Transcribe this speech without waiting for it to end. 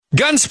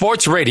Gun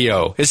Sports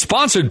Radio is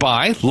sponsored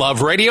by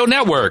Love Radio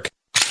Network.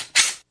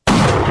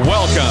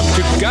 Welcome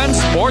to Gun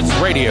Sports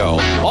Radio,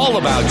 all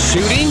about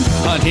shooting,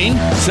 hunting,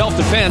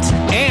 self-defense,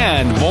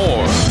 and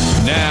more.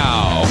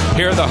 Now,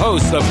 here are the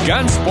hosts of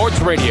Gun Sports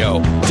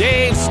Radio,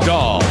 Dave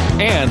Stahl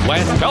and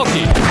Lance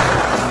Pelkey.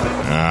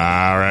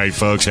 All right,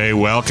 folks. Hey,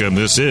 welcome.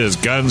 This is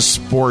Gun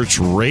Sports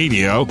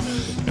Radio,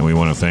 and we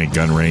want to thank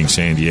Gun Range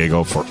San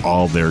Diego for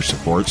all their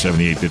support.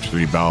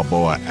 7853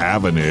 Balboa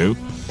Avenue.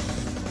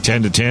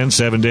 10 to 10,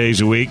 7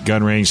 days a week.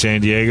 Gun Range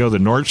San Diego, the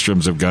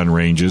Nordstroms of gun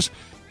ranges,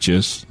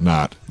 just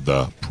not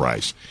the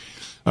price.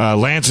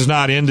 Lance is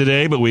not in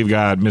today, but we've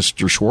got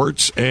Mr.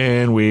 Schwartz,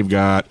 and we've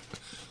got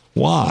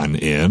Juan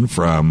in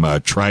from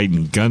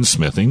Trident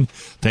Gunsmithing.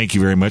 Thank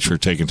you very much for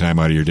taking time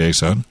out of your day,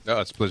 son.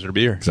 Oh, it's a pleasure to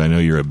be here. Because I know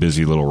you're a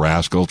busy little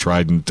rascal.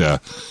 Trident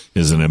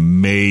is an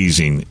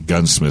amazing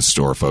gunsmith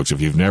store, folks.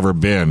 If you've never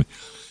been,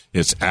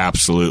 it's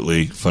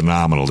absolutely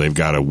phenomenal. They've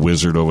got a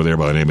wizard over there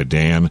by the name of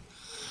Dan.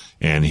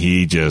 And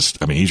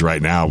he's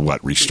right now,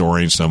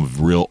 restoring some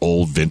real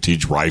old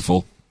vintage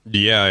rifle?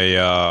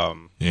 Yeah,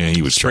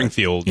 he was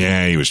Springfield.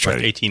 He was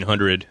trying.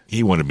 1800.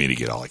 He wanted me to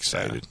get all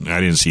excited. Yeah. I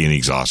didn't see any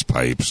exhaust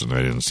pipes, and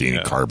I didn't see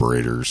any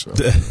carburetors. So,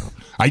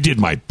 I did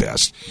my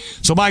best.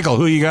 So, Michael,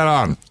 who you got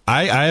on?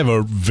 I have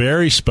a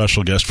very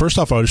special guest. First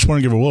off, I just want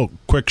to give a little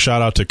quick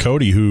shout out to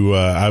Cody, who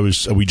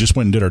we just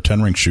went and did our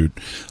 10-ring shoot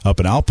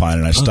up in Alpine,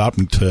 and I stopped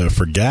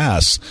for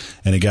gas,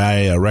 and a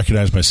guy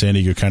recognized my San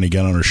Diego County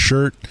gun owner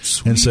shirt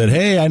and said,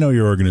 "Hey, I know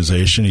your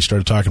organization." He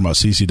started talking about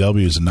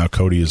CCWs, and now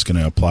Cody is going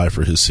to apply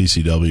for his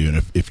CCW.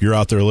 And if you're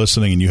out there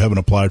listening and you haven't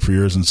applied for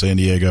yours in San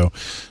Diego,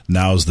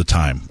 now's the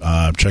time.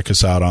 Check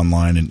us out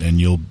online, and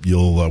you'll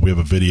we have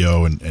a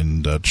video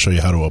and show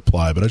you how to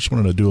apply. But I just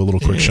wanted to do a little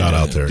quick shout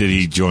out there. Did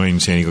he join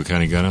San Diego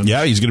County Gun Owners?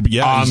 Yeah, he's going to be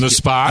on the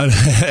spot.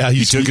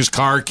 He took his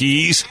car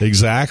keys.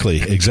 Exactly.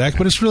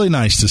 But it's really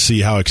nice to see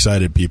how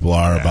excited people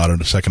are about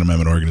a Second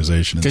Amendment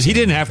organization. Because he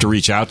didn't have to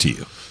reach out to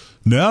you.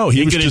 No,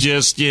 he could have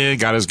just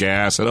got his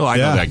gas. I know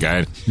that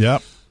guy.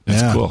 Yep.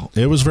 That's cool.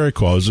 It was very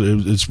cool.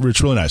 It's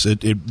really nice.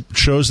 It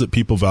shows that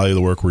people value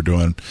the work we're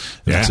doing.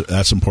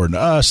 That's important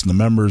to us and the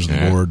members and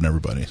the board and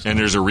everybody. So. And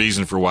there's a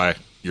reason for why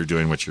you're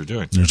doing what you're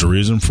doing. There's a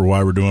reason for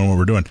why we're doing what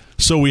we're doing.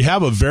 So we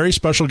have a very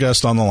special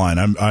guest on the line.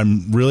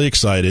 I'm really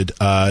excited.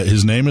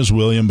 His name is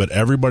William, but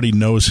everybody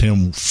knows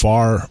him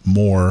far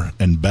more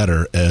and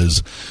better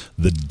as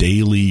the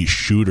Daily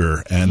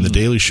Shooter. And the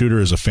Daily Shooter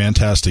is a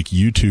fantastic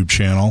YouTube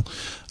channel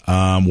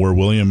where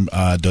William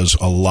does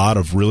a lot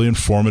of really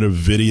informative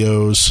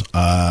videos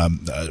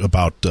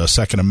about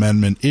Second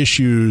Amendment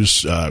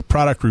issues,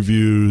 product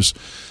reviews,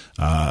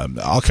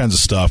 all kinds of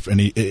stuff.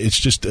 And it's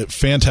just a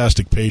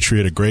fantastic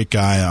patriot, a great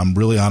guy. I'm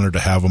really honored to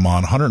have him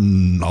on.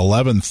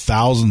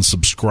 111,000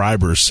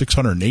 subscribers,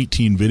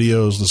 618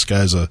 videos. This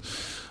guy's a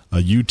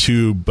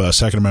YouTube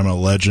Second Amendment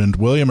legend.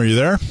 William, are you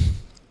there?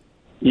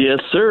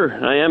 Yes, sir.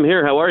 I am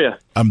here. How are you?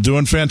 I'm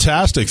doing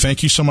fantastic.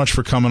 Thank you so much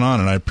for coming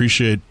on, and I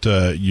appreciate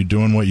you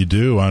doing what you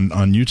do on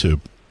YouTube.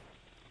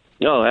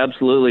 Oh,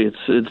 absolutely.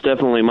 It's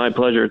definitely my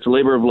pleasure. It's a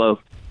labor of love.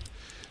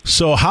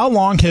 So how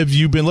long have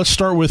you been, let's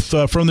start with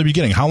from the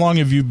beginning, how long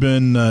have you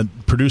been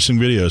producing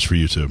videos for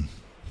YouTube?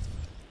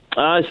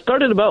 I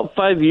started about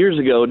 5 years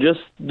ago,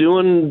 just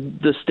doing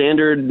the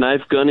standard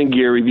knife, gun, and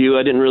gear review.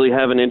 I didn't really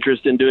have an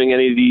interest in doing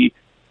any of the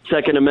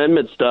Second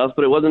Amendment stuff,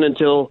 but it wasn't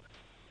until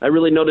I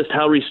really noticed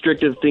how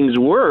restrictive things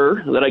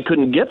were that I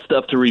couldn't get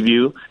stuff to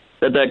review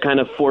that kind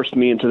of forced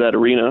me into that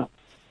arena.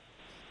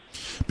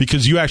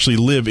 Because you actually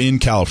live in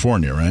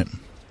California, right?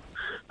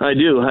 I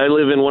do. I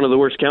live in one of the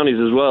worst counties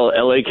as well,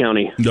 L.A.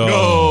 County.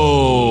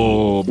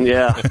 No.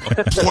 Yeah.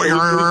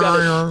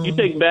 You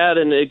take bad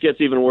and it gets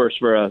even worse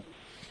for us.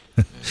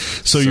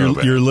 So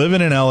you're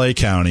living in L.A.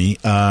 County.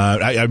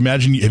 I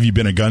imagine, have you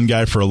been a gun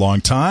guy for a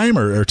long time?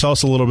 Or tell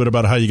us a little bit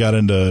about how you got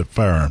into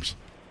firearms.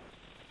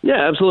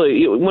 Yeah,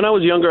 absolutely. When I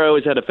was younger, I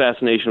always had a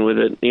fascination with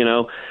it. You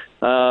know,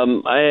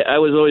 I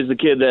was always the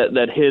kid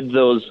that hid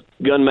those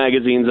gun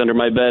magazines under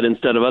my bed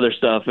instead of other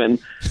stuff, and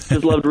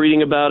just loved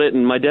reading about it.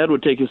 And my dad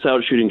would take us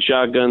out shooting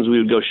shotguns. We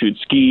would go shoot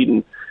skeet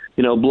and,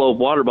 blow up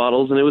water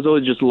bottles, and it was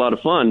always just a lot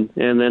of fun.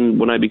 And then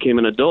when I became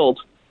an adult,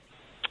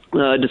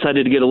 I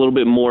decided to get a little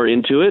bit more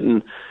into it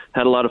and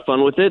had a lot of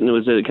fun with it. And it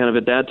was kind of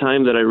at that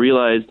time that I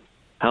realized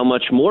how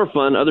much more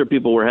fun other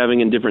people were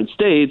having in different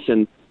states,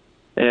 and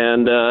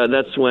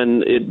that's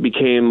when it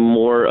became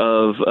more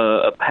of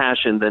a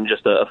passion than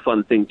just a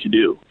fun thing to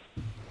do.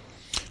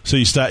 So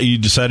you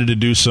decided to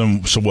do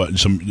some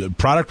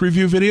product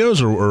review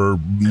videos or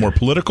more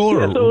political?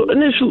 Yeah, so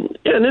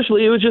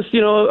initially it was just,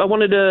 I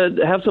wanted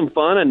to have some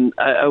fun, and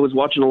I was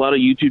watching a lot of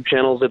YouTube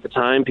channels at the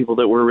time, people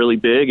that were really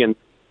big, and,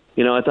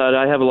 I thought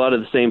I have a lot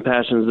of the same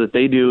passions that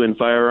they do in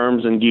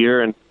firearms and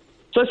gear, and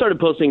so I started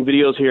posting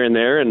videos here and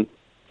there, and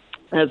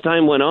as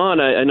time went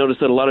on, I noticed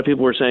that a lot of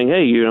people were saying,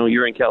 hey,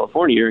 you're in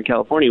California.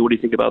 What do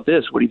you think about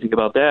this? What do you think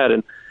about that?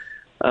 And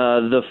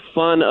the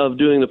fun of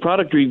doing the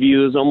product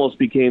reviews almost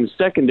became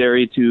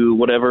secondary to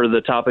whatever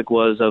the topic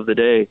was of the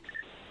day.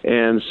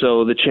 And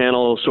so the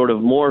channel sort of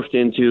morphed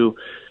into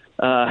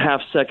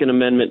half Second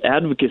Amendment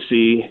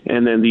advocacy,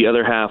 and then the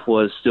other half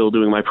was still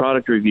doing my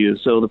product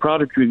reviews. So the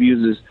product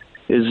reviews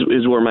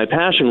is where my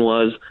passion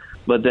was,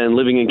 but then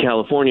living in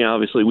California,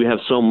 obviously, we have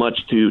so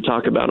much to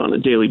talk about on a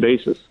daily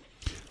basis.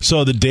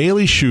 So the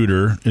Daily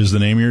Shooter is the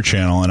name of your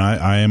channel, and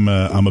I'm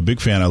a big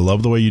fan. I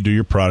love the way you do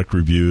your product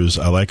reviews.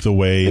 I like the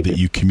way that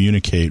you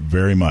communicate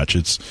very much.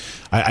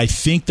 I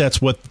think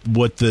that's what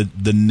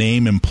the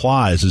name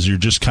implies, is you're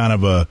just kind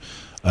of a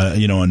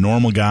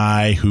normal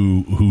guy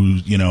who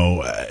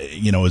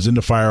is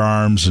into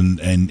firearms,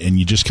 and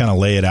you just kind of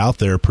lay it out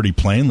there pretty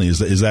plainly. Is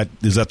that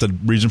the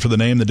reason for the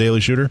name, the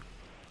Daily Shooter?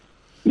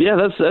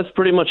 Yeah, that's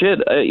pretty much it.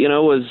 It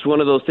was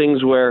one of those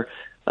things where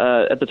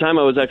at the time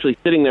I was actually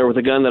sitting there with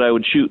a gun that I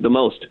would shoot the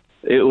most.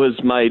 It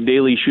was my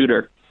Daily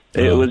Shooter.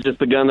 It was just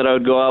the gun that I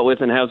would go out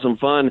with and have some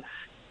fun,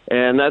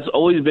 and that's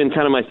always been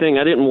kind of my thing.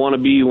 I didn't want to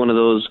be one of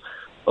those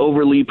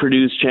overly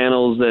produced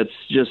channels that's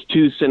just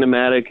too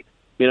cinematic.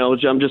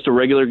 I'm just a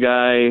regular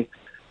guy.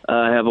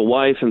 I have a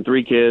wife and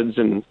 3 kids,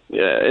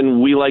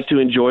 and we like to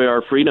enjoy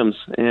our freedoms.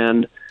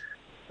 And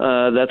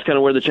that's kind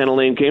of where the channel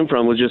name came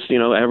from, was just,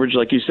 average,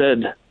 like you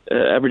said,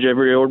 everyday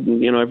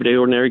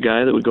ordinary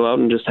guy that would go out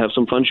and just have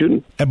some fun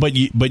shooting. But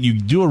you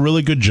do a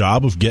really good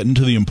job of getting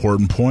to the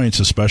important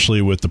points,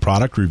 especially with the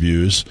product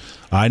reviews.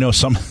 I know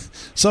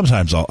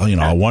sometimes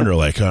I'll wonder,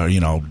 like,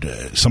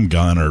 some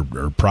gun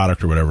or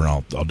product or whatever,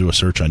 and I'll do a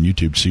search on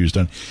YouTube to see who's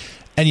done.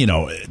 And,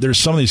 there's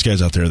some of these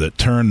guys out there that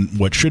turn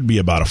what should be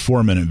about a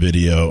 4-minute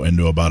video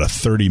into about a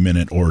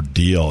 30-minute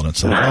ordeal. And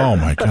it's like, oh,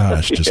 my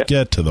gosh, just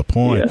get to the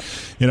point.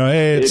 Yeah.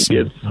 Hey, it's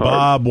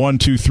Bob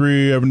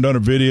 123. I haven't done a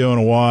video in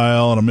a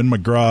while, and I'm in my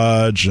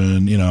garage.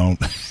 And,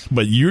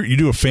 but you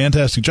do a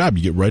fantastic job.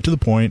 You get right to the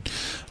point.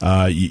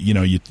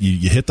 You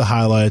hit the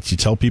highlights. You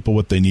tell people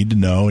what they need to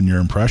know and your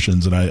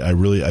impressions. And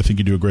I think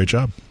you do a great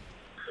job.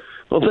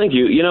 Well, thank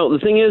you. The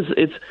thing is,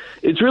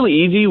 it's really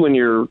easy when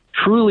you're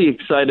truly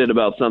excited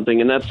about something,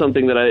 and that's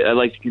something that I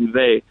like to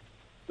convey.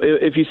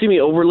 If you see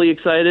me overly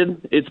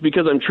excited, it's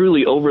because I'm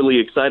truly overly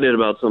excited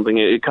about something.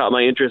 It caught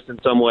my interest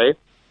in some way,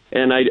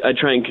 and I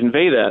try and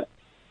convey that.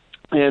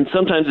 And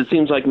sometimes it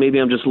seems like maybe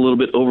I'm just a little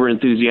bit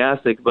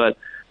over-enthusiastic, but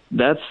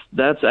that's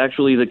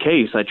actually the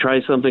case. I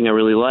try something, I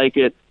really like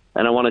it,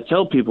 and I want to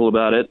tell people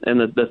about it.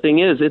 And the thing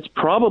is, it's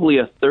probably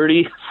a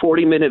 30,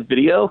 40-minute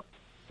video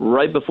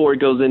right before it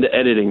goes into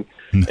editing.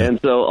 And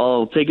so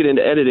I'll take it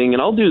into editing,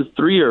 and I'll do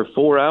 3 or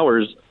 4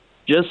 hours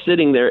just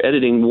sitting there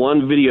editing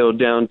one video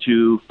down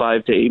to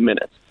 5 to 8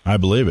 minutes. I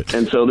believe it.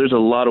 And so there's a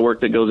lot of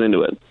work that goes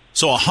into it.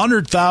 So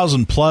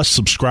 100,000 plus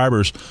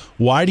subscribers.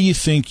 Why do you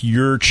think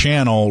your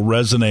channel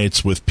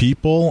resonates with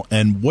people,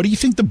 and what do you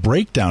think the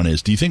breakdown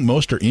is? Do you think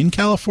most are in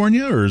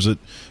California, or is it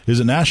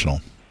national?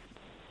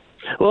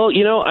 Well,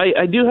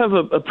 I do have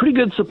a pretty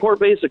good support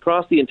base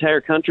across the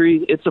entire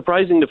country. It's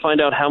surprising to find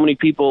out how many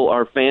people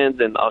are fans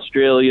in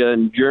Australia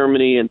and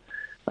Germany and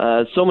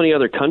so many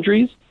other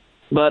countries.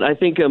 But I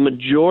think a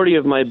majority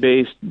of my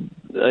base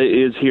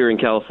is here in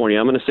California.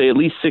 I'm going to say at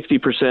least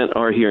 60%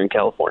 are here in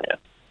California.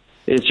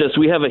 It's just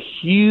we have a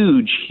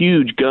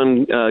huge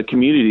gun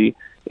community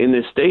in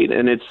this state.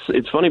 And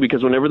it's funny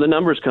because whenever the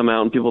numbers come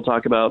out and people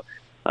talk about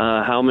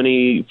how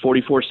many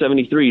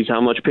 4473s,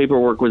 how much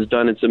paperwork was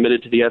done and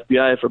submitted to the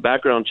FBI for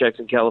background checks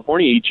in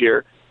California each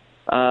year,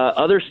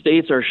 other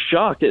states are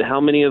shocked at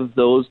how many of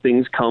those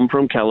things come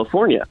from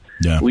California.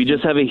 Yeah. We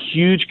just have a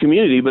huge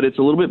community, but it's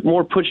a little bit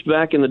more pushed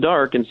back in the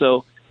dark. And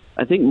so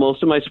I think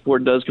most of my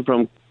support does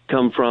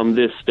come from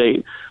this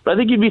state. But I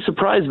think you'd be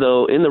surprised,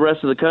 though, in the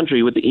rest of the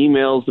country with the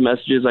emails, the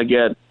messages I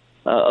get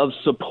of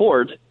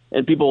support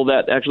and people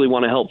that actually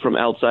want to help from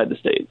outside the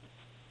state.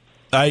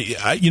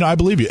 I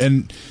believe you.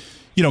 And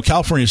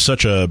California is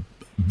such a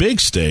big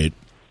state.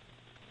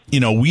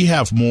 We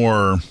have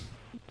more,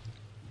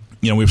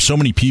 we have so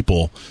many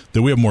people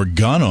that we have more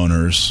gun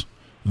owners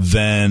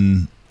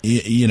than,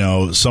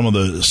 some of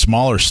the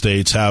smaller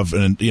states have,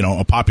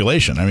 a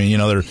population. I mean,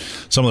 there are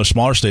some of the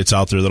smaller states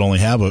out there that only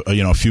have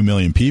a few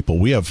million people.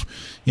 We have,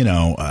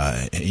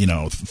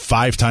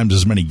 5 times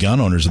as many gun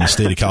owners in the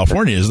state of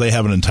California as they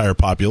have an entire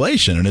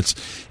population. And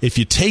if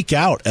you take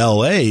out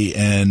LA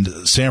and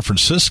San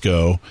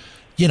Francisco,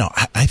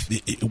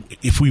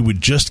 if we would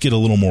just get a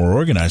little more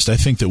organized, I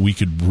think that we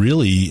could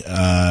really,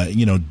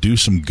 do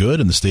some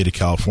good in the state of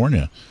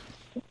California.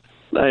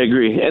 I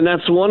agree. And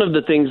that's one of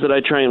the things that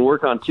I try and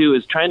work on, too,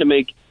 is trying to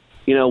make,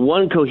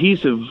 one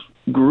cohesive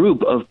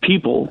group of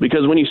people.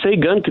 Because when you say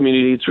gun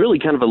community, it's really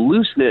kind of a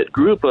loose-knit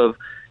group of,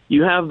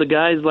 you have the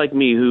guys like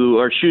me who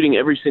are shooting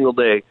every single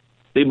day.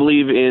 They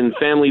believe in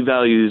family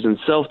values and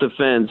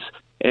self-defense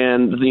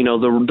and,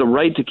 the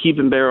right to keep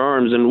and bear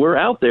arms. And we're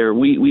out there.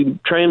 We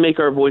try and make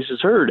our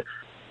voices heard.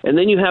 And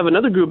then you have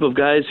another group of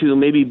guys who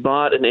maybe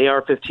bought an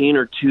AR-15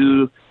 or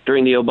 2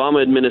 during the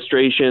Obama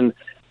administration,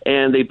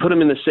 and they put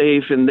them in the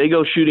safe, and they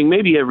go shooting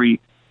maybe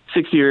every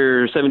 60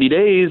 or 70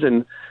 days.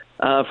 And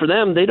for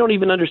them, they don't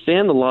even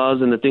understand the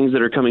laws and the things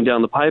that are coming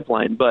down the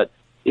pipeline. But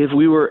if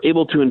we were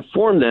able to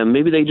inform them,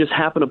 maybe they just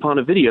happen upon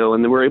a video,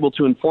 and then we're able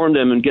to inform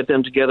them and get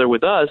them together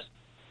with us,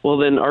 well,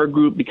 then our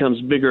group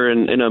becomes bigger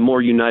and a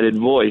more united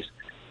voice.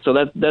 So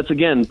that's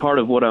again part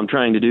of what I'm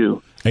trying to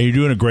do. And you're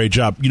doing a great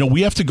job.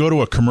 We have to go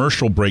to a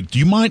commercial break. Do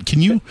you mind?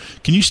 Can you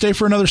stay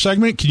for another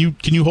segment?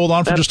 Can you hold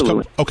on for just a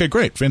couple? Okay,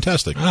 great,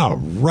 fantastic. All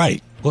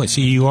right. Boy,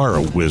 see, you are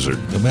a wizard,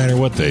 no matter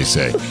what they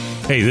say.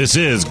 Hey, this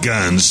is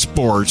Gun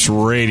Sports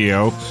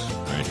Radio,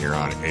 right here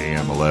on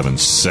AM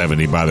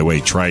 1170. By the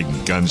way,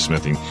 Trident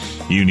Gunsmithing.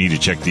 You need to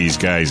check these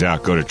guys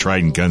out. Go to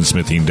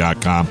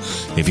TridentGunsmithing.com.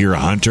 If you're a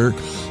hunter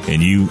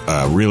and you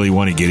really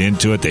want to get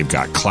into it, they've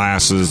got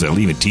classes. They'll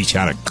even teach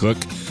how to cook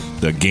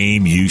the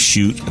game you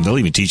shoot, and they'll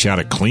even teach you how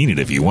to clean it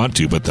if you want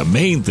to. But the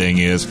main thing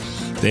is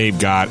they've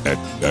got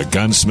a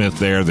gunsmith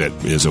there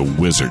that is a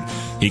wizard.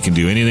 He can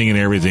do anything and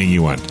everything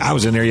you want. I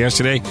was in there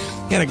yesterday.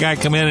 He had a guy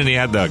come in and he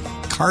had the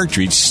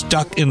cartridge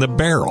stuck in the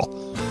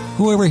barrel.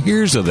 Whoever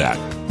hears of that?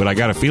 But I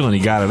got a feeling he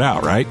got it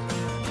out, right?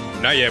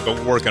 Not yet, but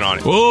we're working on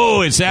it.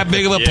 Oh, it's that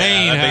big of a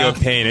pain, that huh? big of a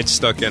pain. It's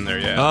stuck in there,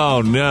 yeah.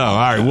 Oh, no. All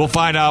right, we'll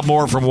find out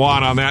more from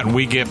Juan on that when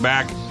we get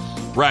back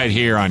right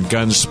here on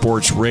Gun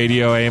Sports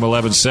Radio, AM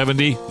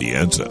 1170, The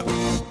Answer.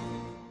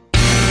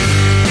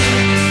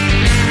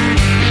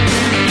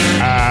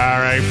 All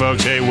right,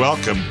 folks. Hey,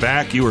 welcome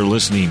back. You are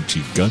listening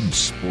to Gun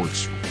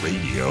Sports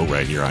Radio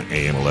right here on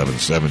AM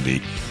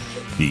 1170,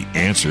 The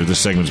Answer. This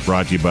segment is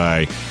brought to you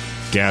by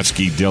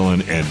Gatzke,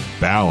 Dillon, and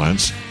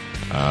Balance.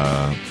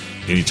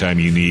 Anytime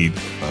you need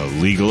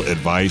legal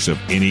advice of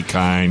any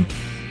kind,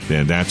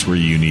 then that's where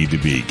you need to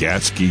be.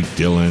 Gatzke,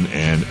 Dillon,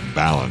 and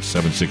Balance.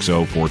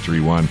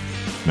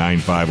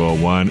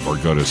 760-431-9501 or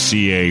go to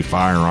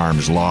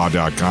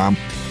cafirearmslaw.com.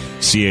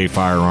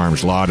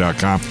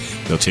 cafirearmslaw.com.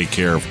 They'll take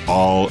care of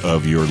all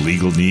of your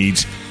legal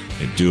needs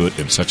and do it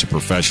in such a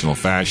professional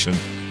fashion.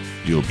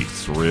 You'll be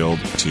thrilled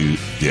to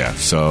death.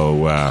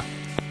 So,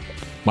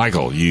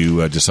 Michael,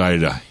 you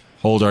decided to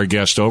hold our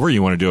guest over.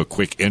 You want to do a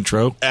quick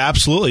intro?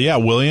 Absolutely, yeah.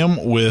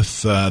 William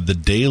with the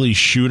Daily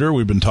Shooter.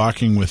 We've been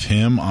talking with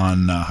him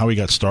on how he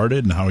got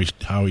started and how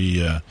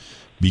he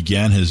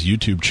began his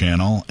YouTube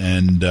channel.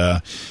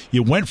 And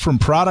you went from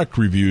product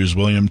reviews,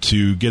 William,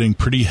 to getting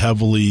pretty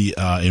heavily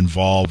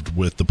involved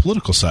with the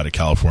political side of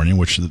California,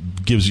 which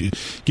gives you.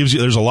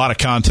 There's a lot of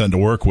content to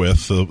work with.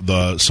 Some of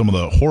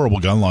the horrible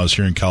gun laws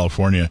here in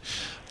California.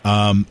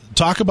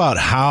 Talk about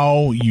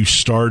how you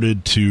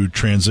started to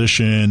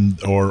transition,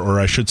 or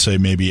I should say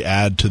maybe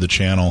add to the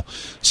channel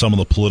some of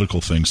the political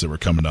things that were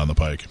coming down the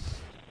pike.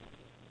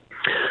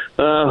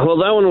 Well,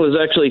 that one was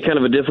actually kind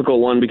of a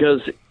difficult one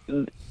because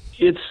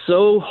it's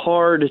so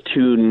hard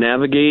to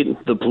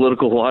navigate the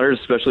political waters,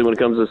 especially when it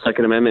comes to the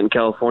Second Amendment in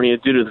California,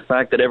 due to the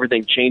fact that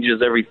everything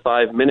changes every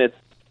 5 minutes.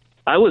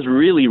 I was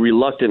really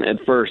reluctant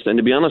at first, and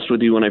to be honest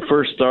with you, when I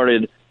first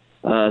started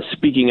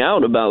speaking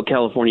out about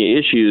California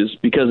issues,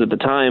 because at the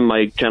time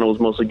my channel was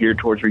mostly geared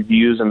towards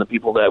reviews and the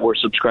people that were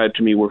subscribed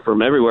to me were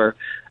from everywhere,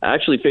 I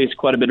actually faced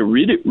quite a bit of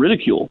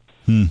ridicule.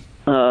 I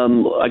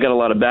got a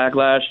lot of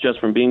backlash just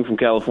from being from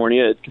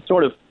California. It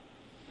sort of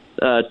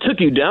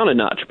took you down a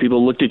notch.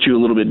 People looked at you a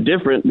little bit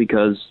different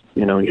because,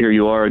 here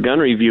you are, a gun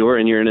reviewer,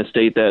 and you're in a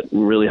state that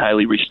really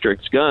highly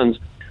restricts guns.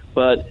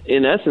 But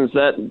in essence,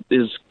 that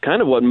is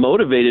kind of what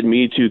motivated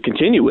me to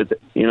continue with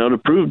it, to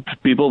prove to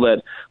people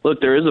that, look,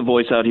 there is a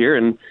voice out here.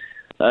 And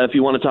if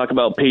you want to talk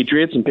about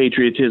patriots and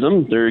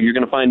patriotism, you're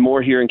going to find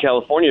more here in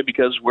California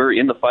because we're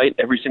in the fight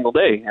every single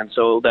day. And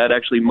so that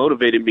actually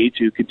motivated me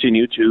to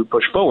continue to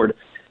push forward.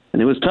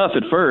 And it was tough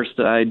at first.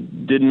 I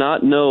did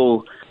not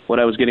know what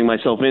I was getting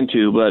myself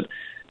into. But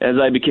as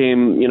I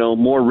became,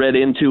 more read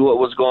into what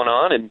was going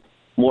on and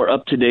more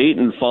up to date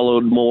and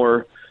followed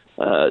more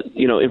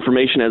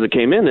information as it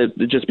came in, it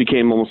just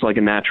became almost like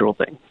a natural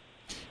thing.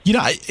 And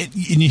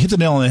you hit the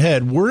nail on the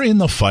head. We're in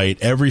the fight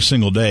every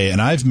single day,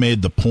 and I've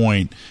made the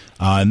point,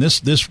 and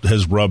this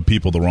has rubbed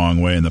people the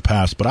wrong way in the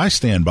past, but I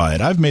stand by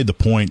it. I've made the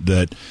point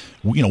that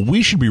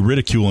we should be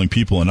ridiculing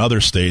people in other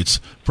states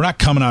for not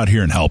coming out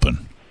here and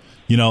helping.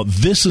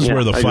 This is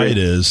where the fight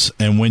is.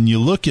 And when you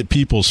look at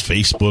people's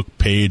Facebook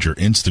page or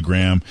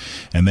Instagram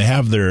and they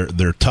have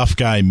their tough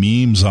guy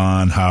memes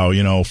on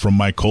how, from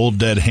my cold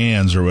dead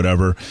hands or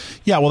whatever.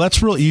 Yeah, well,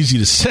 that's real easy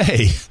to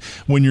say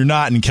when you're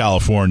not in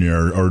California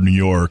or New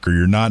York, or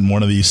you're not in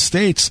one of these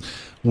states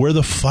where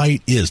the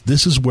fight is.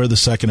 This is where the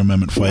Second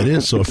Amendment fight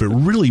is. So if it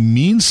really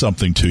means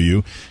something to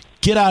you,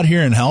 get out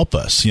here and help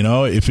us.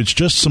 If it's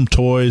just some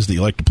toys that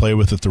you like to play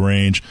with at the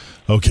range,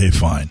 okay,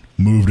 fine.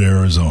 Move to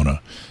Arizona.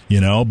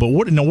 But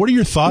what are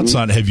your thoughts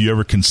on? Have you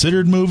ever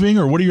considered moving,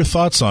 or what are your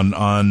thoughts on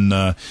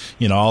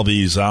all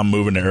these I'm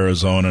moving to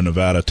Arizona,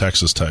 Nevada,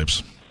 Texas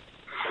types?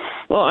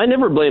 Well, I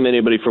never blame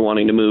anybody for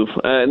wanting to move.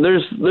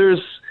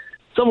 There's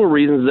several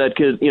reasons that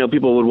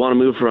people would want to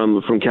move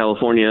from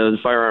California,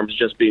 firearms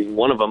just being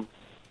one of them.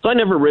 So I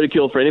never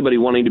ridicule for anybody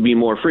wanting to be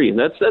more free.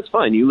 That's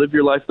fine. You live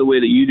your life the way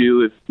that you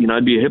do.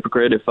 I'd be a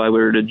hypocrite if I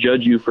were to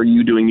judge you for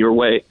you doing your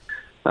way.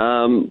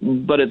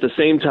 But at the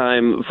same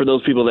time, for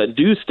those people that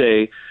do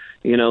stay,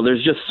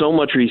 there's just so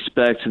much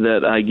respect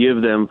that I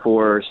give them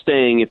for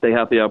staying if they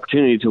have the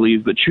opportunity to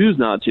leave but choose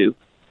not to.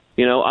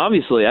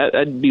 Obviously,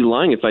 I'd be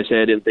lying if I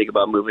say I didn't think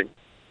about moving.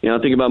 I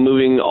think about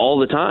moving all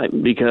the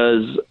time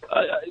because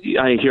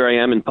here I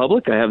am in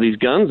public. I have these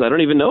guns. I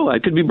don't even know. I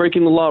could be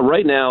breaking the law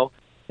right now,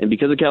 and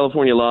because of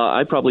California law,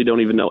 I probably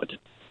don't even know it.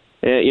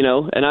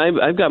 And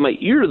I've got my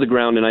ear to the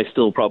ground, and I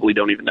still probably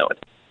don't even know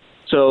it.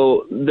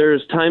 So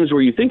there's times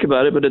where you think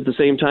about it, but at the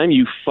same time,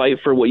 you fight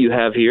for what you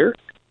have here,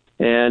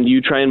 and you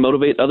try and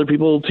motivate other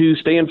people to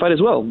stay and fight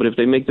as well. But if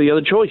they make the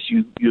other choice,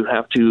 you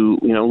have to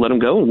let them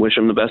go and wish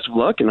them the best of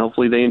luck, and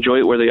hopefully they enjoy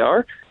it where they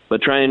are.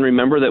 But try and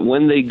remember that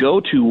when they go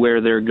to where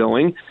they're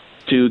going,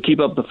 to keep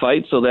up the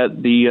fight so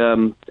that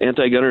the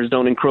anti-gunners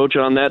don't encroach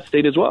on that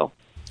state as well.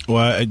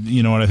 Well,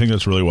 you know what? I think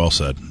that's really well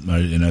said,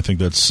 and I think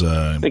that's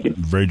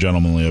very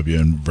gentlemanly of you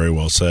and very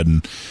well said.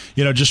 And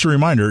just a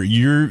reminder,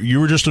 you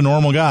were just a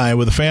normal guy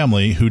with a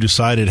family who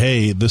decided,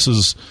 hey, this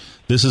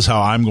is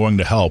how I'm going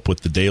to help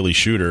with the Daily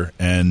Shooter,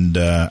 and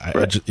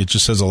it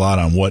just says a lot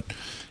on what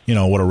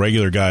a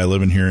regular guy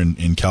living here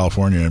in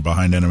California and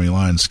behind enemy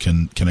lines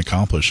can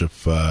accomplish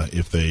if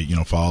they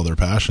follow their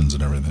passions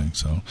and everything.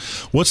 So,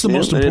 what's the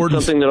most important?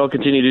 It's something that I'll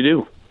continue to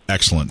do.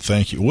 Excellent.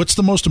 Thank you. What's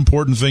the most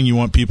important thing you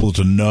want people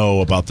to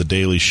know about the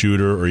Daily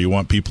Shooter, or you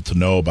want people to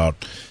know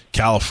about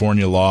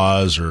California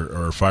laws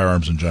or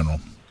firearms in general?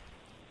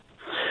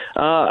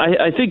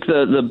 I think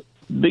the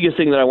biggest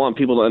thing that I want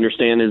people to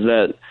understand is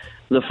that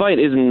the fight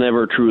is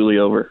never truly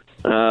over.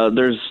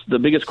 There's the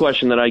biggest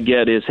question that I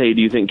get is, hey,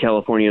 do you think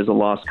California is a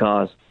lost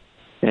cause?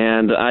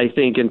 And I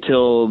think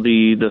until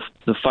the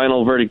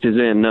final verdict is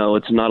in, no,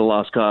 it's not a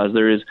lost cause.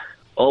 There is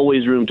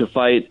always room to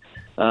fight.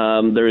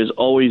 There is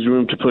always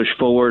room to push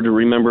forward.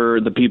 Remember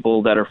the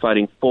people that are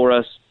fighting for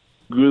us,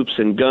 groups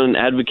and gun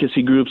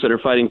advocacy groups that are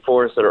fighting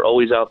for us, that are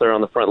always out there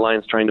on the front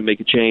lines trying to make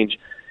a change.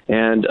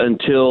 And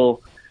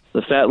until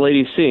the fat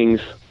lady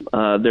sings,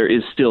 there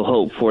is still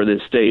hope for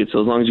this state. So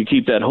as long as you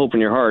keep that hope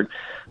in your heart,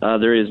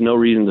 there is no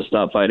reason to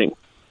stop fighting.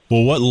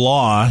 Well, what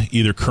law,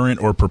 either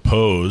current or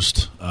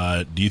proposed,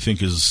 do you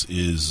think is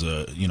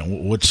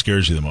what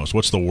scares you the most?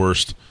 What's the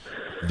worst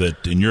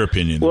that, in your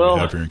opinion, that we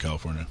have here in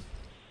California?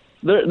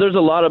 There's a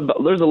lot of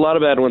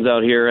bad ones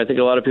out here. I think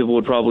a lot of people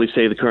would probably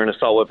say the current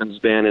assault weapons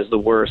ban is the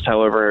worst.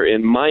 However,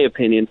 in my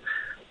opinion,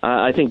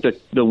 I think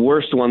the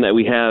worst one that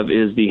we have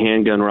is the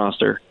handgun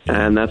roster,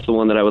 and that's the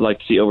one that I would like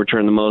to see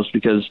overturned the most,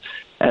 because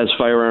as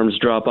firearms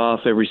drop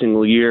off every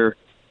single year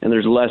and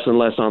there's less and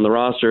less on the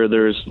roster,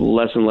 there's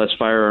less and less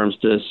firearms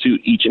to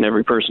suit each and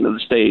every person of the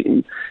state,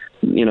 and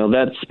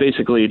that's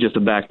basically just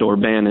a backdoor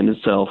ban in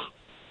itself.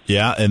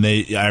 Yeah, and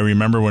I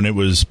remember when it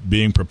was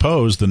being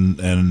proposed,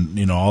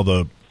 and all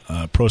the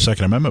pro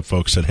Second Amendment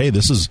folks said, hey,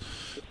 this is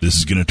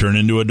going to turn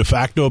into a de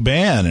facto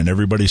ban, and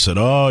everybody said,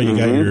 oh, you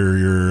got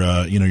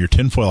your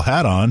tinfoil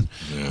hat on,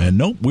 and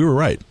nope, we were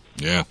right.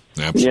 Yeah,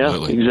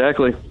 absolutely. Yeah,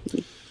 exactly.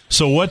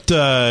 So what,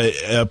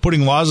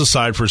 putting laws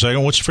aside for a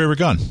second, what's your favorite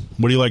gun?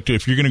 What do you like to,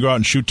 if you're going to go out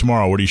and shoot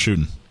tomorrow, what are you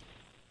shooting?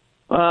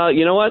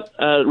 You know what?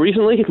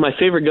 Recently, my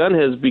favorite gun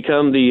has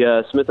become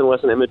the Smith &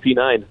 Wesson M&P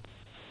 9.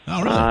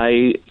 Oh, really?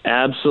 I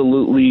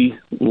absolutely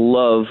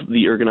love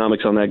the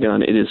ergonomics on that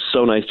gun. It is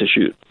so nice to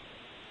shoot.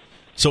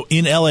 So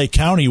in L.A.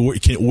 County,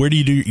 where do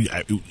you do?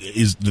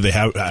 Do they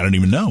have? I don't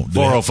even know.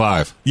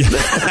 405. Yeah,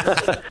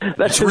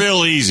 that's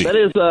real easy. That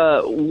is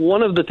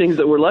one of the things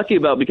that we're lucky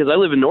about, because I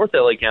live in North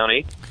L.A.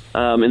 County,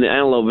 in the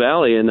Antelope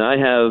Valley, and I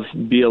have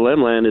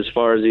BLM land as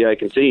far as the eye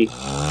can see.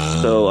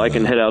 So I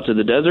can head out to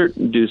the desert,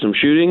 do some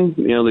shooting.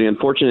 The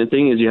unfortunate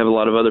thing is you have a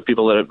lot of other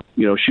people that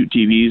shoot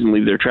TVs and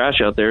leave their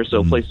trash out there.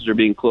 So places are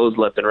being closed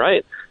left and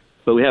right.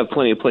 But we have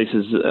plenty of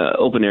places,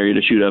 open area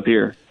to shoot up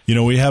here.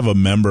 We have a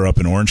member up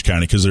in Orange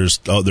County, because there's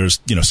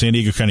San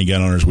Diego County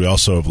Gun Owners. We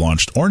also have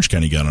launched Orange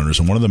County Gun Owners,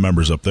 and one of the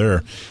members up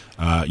there,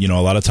 a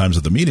lot of times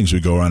at the meetings we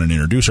go around and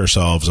introduce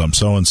ourselves. I'm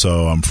so and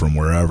so. I'm from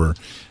wherever,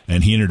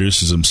 and he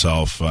introduces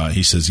himself.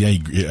 He says,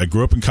 "Yeah, I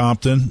grew up in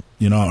Compton,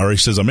 or he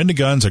says I'm into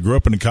guns. I grew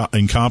up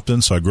in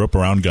Compton, so I grew up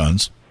around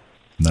guns."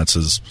 And that's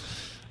his.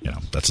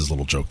 That's his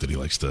little joke that he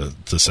likes to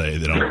say.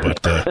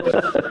 But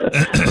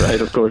right,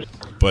 of course.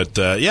 But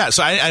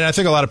so I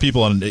think a lot of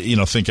people,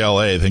 think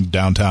L.A., think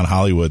downtown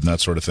Hollywood and that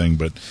sort of thing.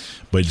 But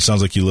it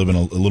sounds like you live in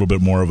a little bit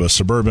more of a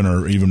suburban,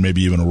 or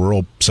maybe even a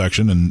rural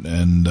section,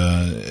 and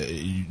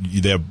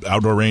they have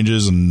outdoor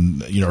ranges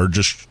and or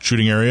just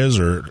shooting areas,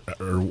 or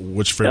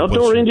what's your favorite?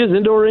 Outdoor ranges,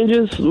 indoor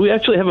ranges. We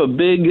actually have a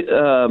big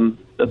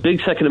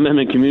Second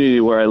Amendment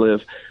community where I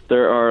live.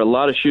 There are a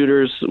lot of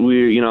shooters.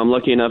 I'm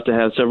lucky enough to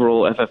have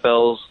several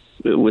FFLs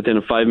within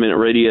a 5-minute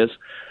radius.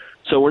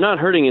 So we're not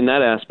hurting in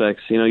that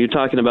aspect. You're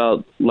talking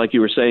about, like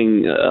you were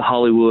saying,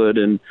 Hollywood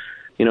and,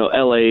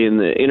 LA and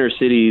the inner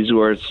cities,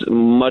 where it's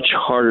much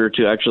harder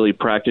to actually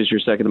practice your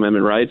Second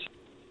Amendment rights.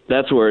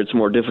 That's where it's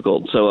more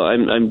difficult. So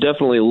I'm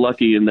definitely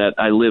lucky in that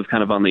I live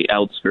kind of on the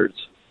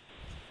outskirts.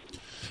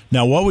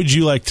 Now, what would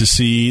you like to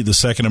see the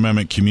Second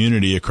Amendment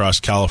community across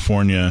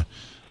California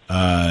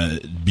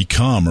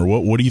become, or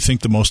what do you think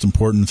the most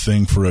important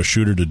thing for a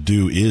shooter to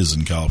do is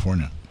in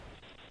California?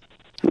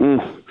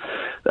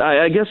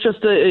 I guess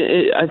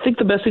I think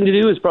the best thing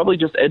to do is probably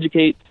just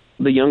educate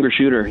the younger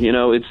shooter.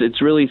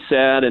 It's really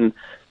sad, and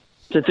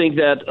to think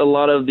that a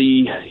lot of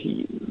the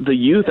the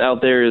youth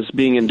out there is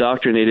being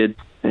indoctrinated,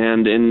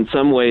 and in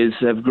some ways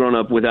have grown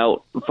up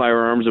without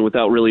firearms and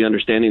without really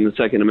understanding the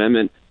Second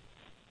Amendment.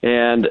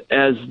 And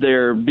as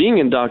they're being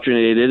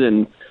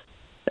indoctrinated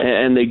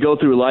and they go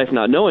through life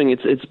not knowing,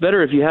 it's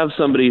better if you have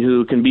somebody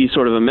who can be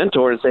sort of a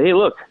mentor and say, hey,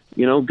 look,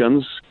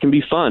 guns can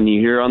be fun. You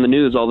hear on the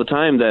news all the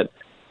time that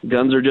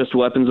guns are just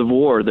weapons of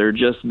war. They're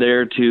just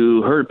there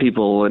to hurt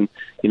people, and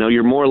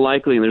you're more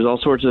likely. And there's all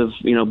sorts of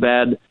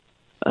bad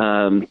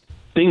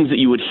things that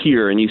you would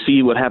hear, and you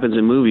see what happens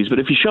in movies. But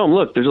if you show them,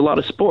 look, there's a lot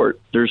of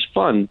sport. There's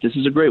fun. This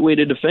is a great way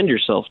to defend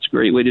yourself. It's a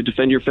great way to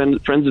defend your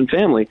friends and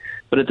family.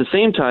 But at the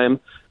same time,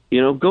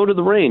 go to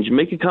the range,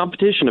 make a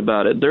competition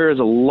about it. There's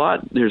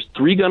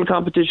 3 gun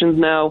competitions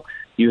now.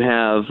 You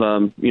have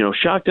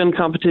shotgun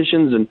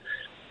competitions, and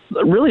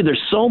really,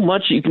 there's so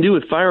much you can do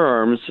with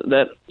firearms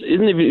that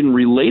isn't even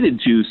related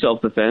to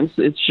self-defense.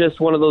 It's just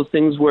one of those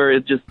things where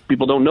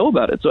people don't know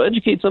about it. So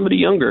educate somebody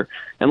younger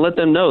and let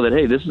them know that,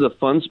 hey, this is a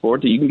fun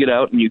sport that you can get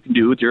out and you can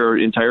do with your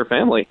entire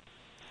family.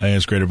 I think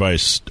that's great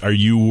advice. Are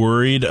you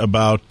worried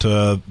about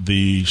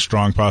the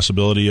strong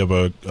possibility of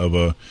a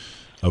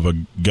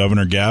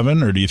Governor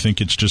Gavin, or do you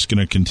think it's just going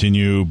to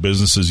continue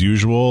business as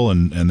usual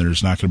and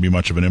there's not going to be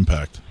much of an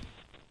impact?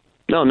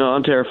 No,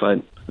 I'm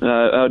terrified.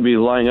 I would be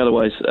lying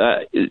otherwise.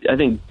 I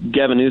think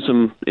Gavin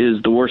Newsom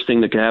is the worst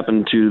thing that could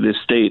happen to this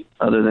state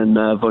other than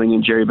voting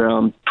in Jerry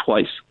Brown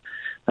twice.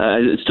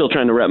 I'm still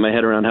trying to wrap my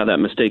head around how that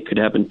mistake could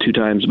happen 2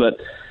 times. But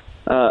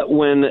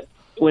when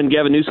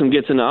Gavin Newsom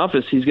gets into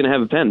office, he's going to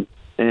have a pen.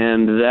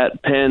 And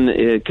that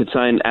pen could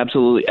sign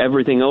absolutely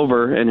everything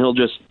over, and he'll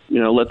just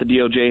let the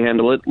DOJ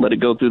handle it, let it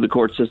go through the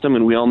court system.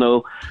 And we all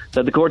know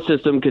that the court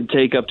system could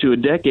take up to a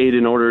decade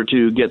in order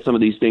to get some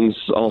of these things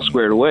all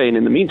squared away. And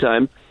in the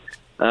meantime,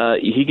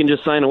 he can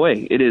just sign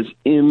away. It is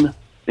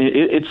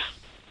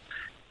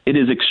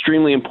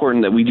extremely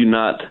important that we do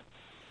not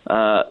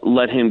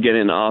let him get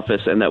in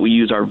office and that we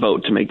use our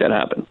vote to make that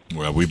happen.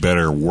 Well, we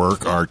better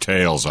work our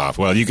tails off.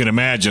 Well, you can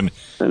imagine,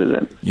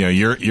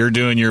 you're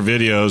doing your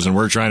videos and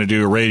we're trying to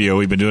do a radio.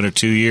 We've been doing it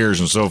 2 years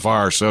and so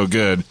far so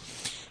good.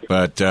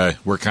 But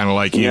we're kind of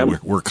like you.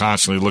 Yep. We're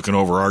constantly looking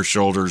over our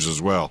shoulders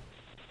as well.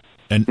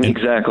 And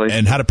exactly.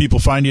 And how do people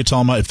find you?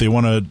 Tell them if they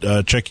want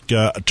to check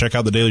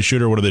out The Daily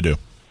Shooter, what do they do?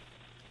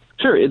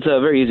 Sure, it's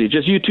very easy.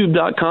 Just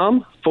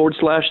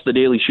youtube.com/The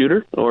Daily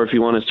Shooter, or if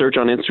you want to search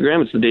on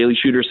Instagram, it's The Daily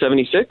Shooter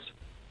 76,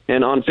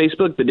 and on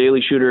Facebook, The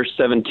Daily Shooter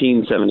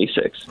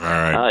 1776. All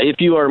right. If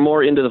you are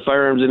more into the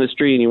firearms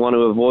industry and you want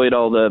to avoid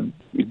all the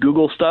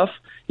Google stuff,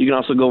 you can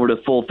also go over to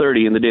Full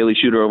 30 in The Daily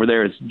Shooter over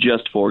there. It's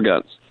just for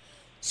guns.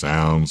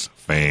 Sounds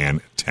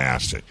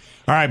fantastic.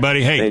 All right,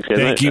 buddy. Hey, thanks,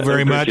 thank you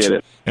very much,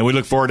 it. and we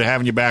look forward to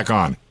having you back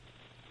on.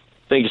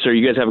 Thank you, sir.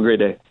 You guys have a great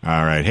day.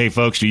 All right. Hey,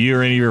 folks, do you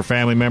or any of your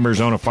family members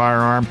own a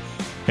firearm?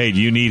 Hey, do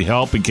you need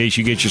help in case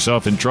you get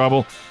yourself in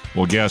trouble?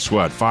 Well, guess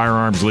what?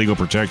 Firearms Legal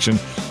Protection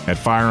at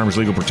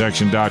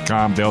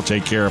firearmslegalprotection.com. They'll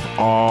take care of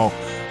all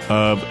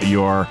of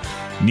your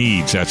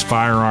needs. That's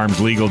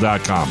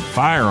firearmslegal.com.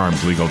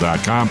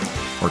 Firearmslegal.com.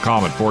 Or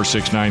call them at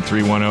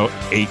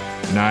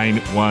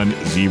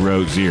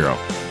 469-310-8910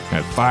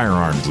 at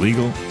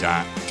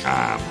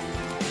firearmslegal.com.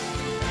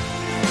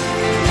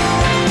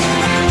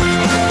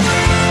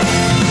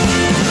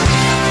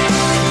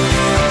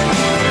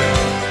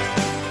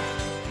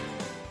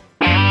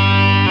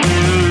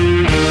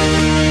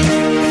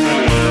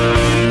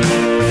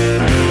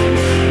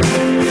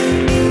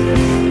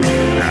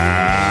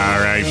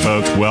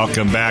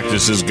 Welcome back.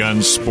 This is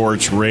Gun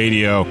Sports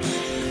Radio.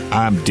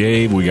 I'm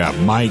Dave. We got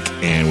Mike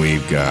and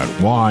we've got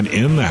Juan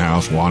in the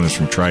house. Juan is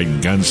from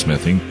Trident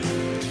Gunsmithing.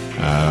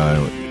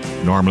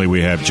 Normally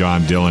we have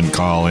John Dillon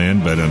call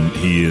in, but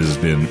he has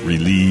been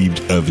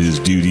relieved of his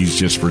duties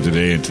just for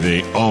today and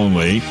today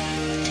only.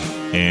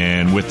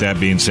 And with that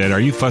being said, are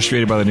you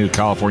frustrated by the new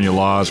California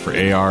laws for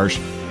ARs?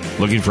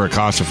 Looking for a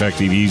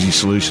cost-effective, easy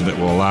solution that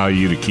will allow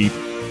you to keep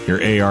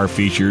your AR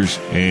features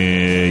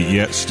and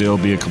yet still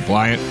be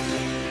compliant?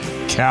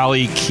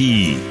 Cali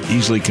Key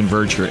easily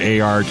converts your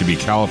AR to be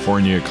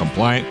California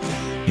compliant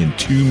in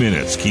 2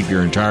 minutes. Keep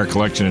your entire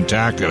collection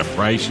intact at a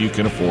price you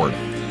can afford.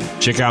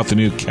 Check out the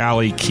new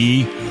Cali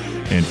Key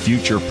and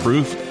Future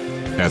Proof.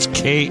 That's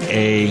Kali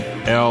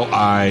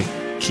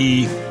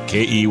Key,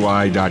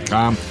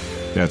 KEY.com.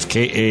 That's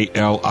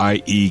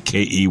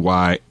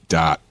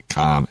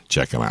KALIEKEY.com.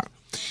 Check them out.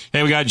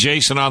 Hey, we got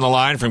Jason on the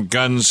line from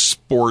Gun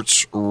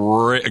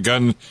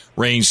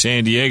Range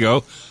San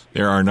Diego.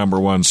 They're our number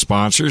one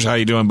sponsors. How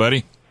you doing,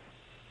 buddy?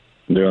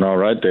 Doing all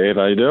right, Dave.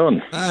 How you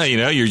doing?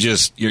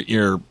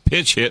 You're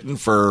pitch hitting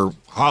for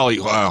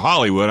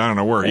Hollywood. I don't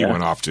know where he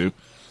went off to.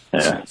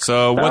 Yeah.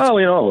 So what's...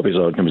 I hope he's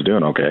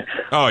doing okay.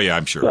 Oh, yeah,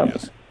 I'm sure he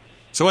is.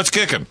 So what's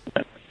kicking?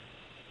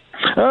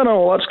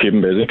 Let's keep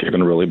him busy,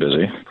 keeping really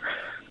busy.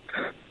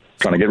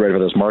 Trying to get ready for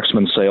this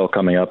marksman sale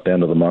coming up the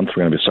end of the month.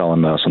 We're going to be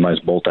selling some nice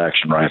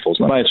bolt-action rifles.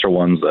 The nicer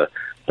ones, the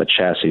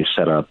chassis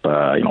set up,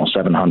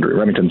 700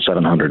 Remington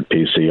 700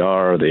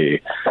 PCR, the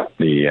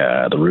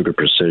Ruger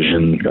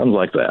Precision, guns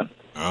like that.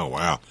 Oh,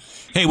 wow.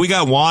 Hey, we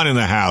got Juan in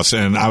the house,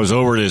 and I was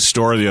over at his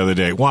store the other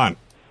day. Juan,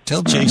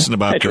 Tell Jason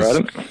about Hey,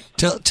 this.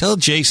 Trident. Tell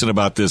Jason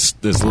about this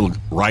little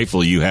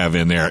rifle you have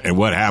in there and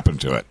what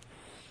happened to it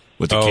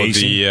with the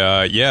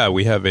casing.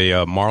 We have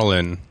a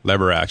Marlin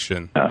lever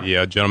action.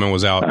 The gentleman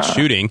was out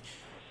shooting,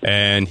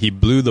 and he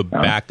blew the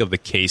back of the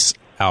case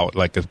out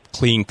like a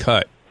clean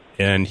cut,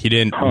 and he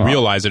didn't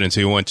realize it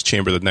until he went to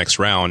chamber the next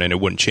round, and it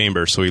wouldn't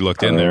chamber, so he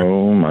looked in there.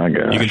 Oh my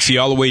god! You can see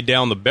all the way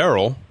down the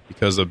barrel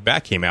because the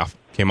back came off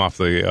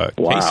the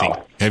casing.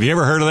 Have you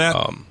ever heard of that?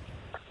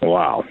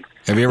 Wow.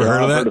 Have you ever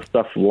heard of that? I've heard of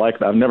stuff like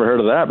that. I've never heard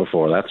of that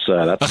before. That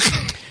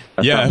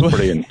sounds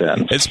pretty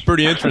intense. It's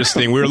pretty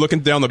interesting. We were looking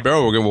down the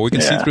barrel. We're going, well, we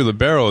can see through the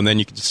barrel, and then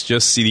you can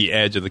just see the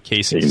edge of the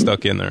casing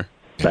stuck in there.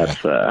 That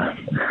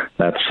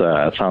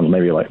sounds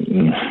maybe a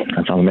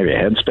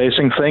head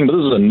spacing thing. But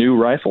this is a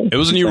new rifle. It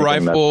was a new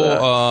rifle.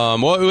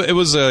 It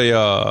was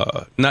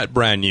a not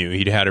brand new.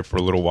 He'd had it for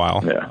a little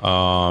while.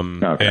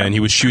 Yeah. And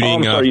he was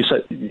shooting you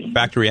said,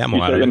 factory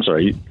ammo out of it. I'm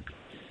sorry.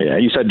 Yeah,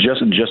 you said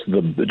just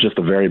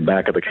the very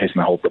back of the case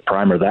and the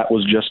primer. That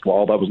was just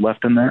all that was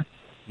left in there.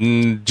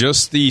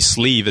 Just the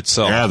sleeve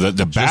itself. Yeah,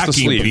 the backing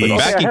piece. The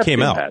backing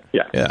came out.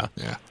 Yeah.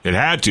 It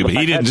had to, but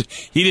he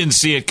didn't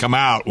see it come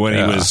out when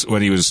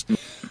he was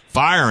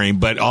firing.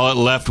 But all it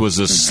left was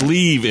a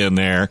sleeve in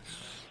there,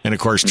 and of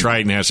course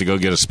Triton has to go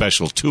get a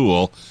special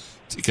tool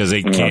because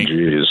they can't.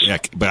 Yeah,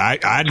 but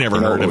I'd never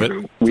heard of it.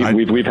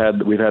 We've had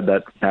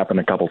that happen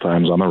a couple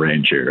times on the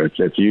range here.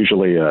 It's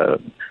usually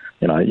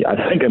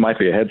I think it might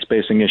be a head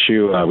spacing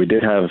issue. We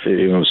did have,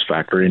 it was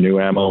factory new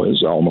ammo. It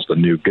was almost a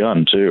new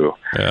gun, too.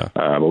 Yeah.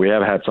 But we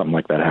have had something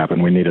like that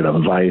happen. We needed a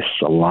vise,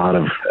 a lot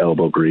of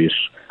elbow grease,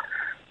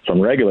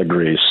 some regular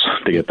grease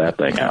to get that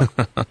thing out.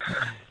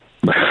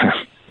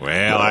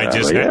 Well,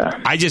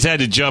 I just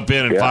had to jump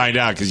in and find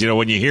out because,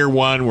 when you hear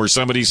one where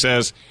somebody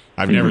says,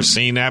 I've never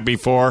seen that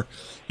before,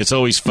 it's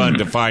always fun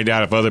to find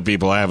out if other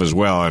people have as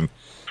well. And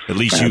at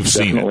least you've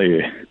seen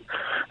it.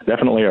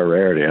 Definitely a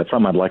rarity. That's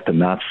something I'd like to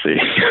not see.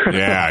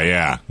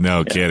 Yeah.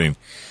 No kidding.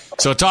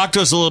 So talk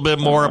to us a little bit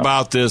more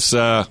about this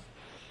sale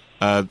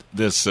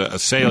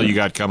you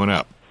got coming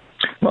up.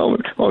 Well,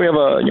 we have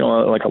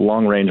a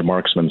long range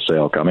marksman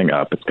sale coming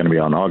up. It's going to be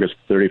on August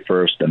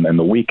 31st, and then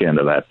the weekend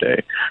of that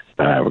day,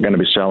 we're going to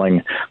be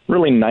selling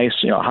really nice,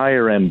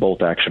 higher end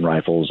bolt action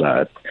rifles.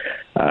 The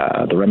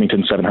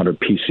Remington 700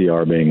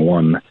 PCR being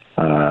one,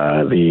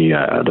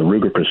 the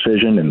Ruger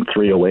Precision in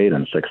 308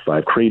 and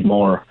 6.5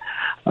 Creedmoor.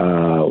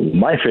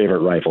 My favorite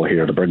rifle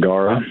here, the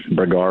Bergara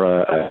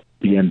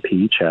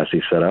BMP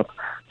chassis setup.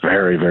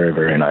 Very, very,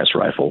 very nice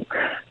rifle.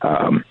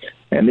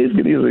 And these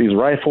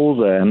rifles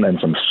and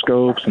some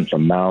scopes and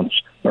some mounts,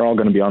 they're all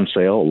going to be on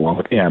sale along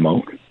with the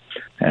ammo.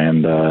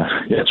 And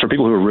it's for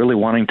people who are really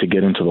wanting to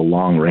get into the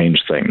long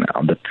range thing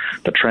now.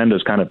 The trend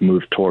has kind of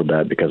moved toward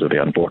that because of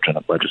the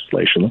unfortunate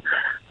legislation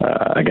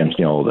against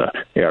the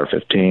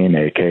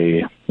AR-15,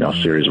 AK,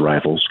 series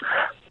rifles.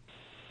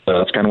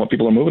 That's kind of what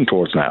people are moving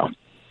towards now.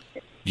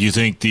 You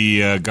think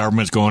the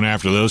government's going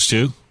after those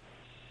too?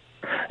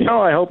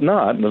 I hope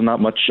not. There's not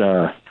much.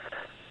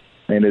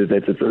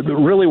 It's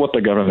really what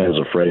the government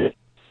is afraid of.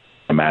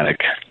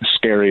 Dramatic,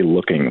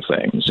 scary-looking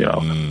things.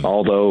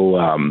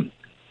 Although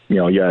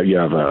you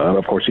have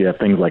of course you have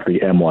things like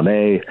the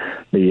M1A,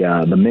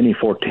 the Mini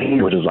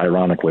 14, which is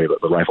ironically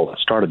the rifle that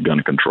started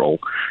gun control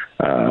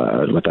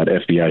with that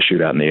FBI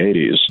shootout in the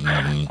 80s.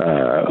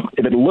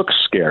 If it looks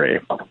scary,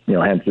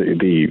 hence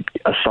the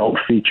assault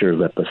features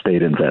that the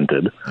state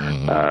invented,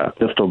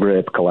 pistol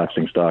grip,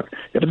 collapsing stock.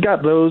 If it's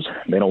got those,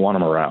 they don't want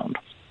them around.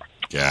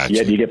 Gotcha.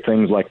 Yet you get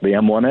things like the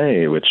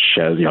M1A, which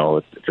has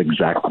it's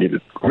exactly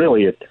it's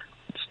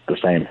the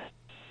same.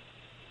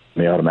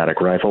 The automatic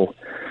rifle.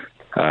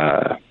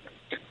 But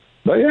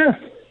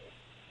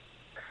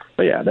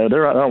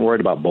they're not worried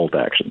about bolt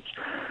actions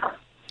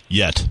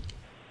yet.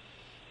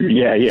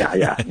 Yeah.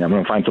 I'm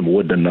going to find some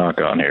wood to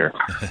knock on here.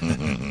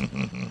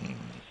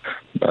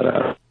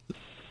 But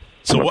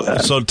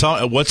so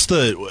tell what's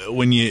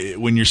when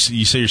you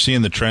say you're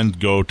seeing the trend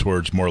go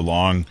towards more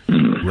long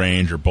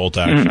range or bolt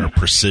action or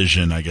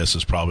precision, I guess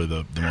is probably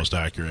the most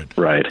accurate.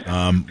 Right.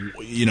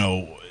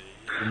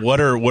 What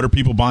are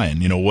people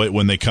buying?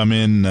 When they come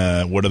in,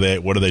 what are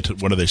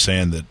they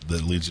saying that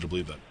leads you to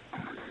believe that?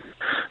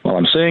 Well,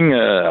 I'm seeing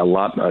a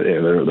lot.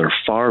 There are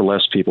far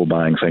less people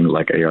buying things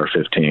like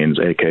AR-15s,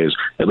 AKs,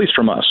 at least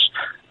from us.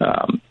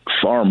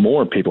 Far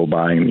more people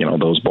buying,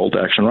 those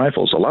bolt-action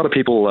rifles. A lot of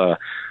people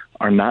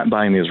are not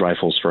buying these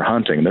rifles for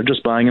hunting. They're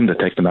just buying them to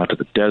take them out to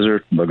the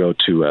desert. They'll go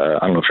to, I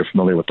don't know if you're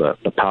familiar with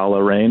the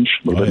Pala range,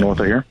 a little bit north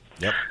of here.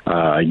 Yep.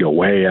 You go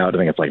way out. I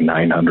think it's like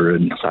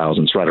 900,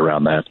 1,000. It's right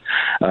around that.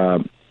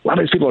 A lot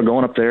of these people are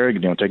going up there,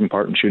 taking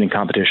part in shooting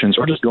competitions,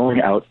 or just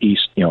going out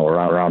east,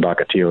 around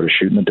Ocotillo to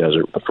shoot in the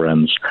desert with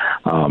friends.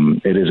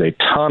 It is a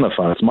ton of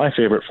fun. It's my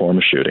favorite form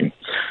of shooting,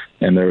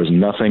 and there is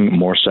nothing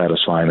more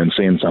satisfying than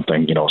seeing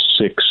something,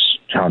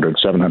 600,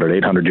 700,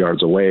 800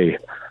 yards away,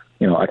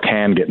 a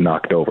can get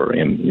knocked over,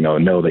 and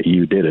know that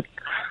you did it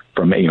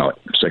from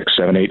 6,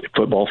 7, 8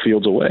 football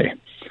fields away.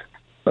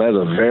 That is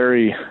a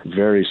very,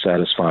 very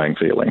satisfying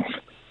feeling.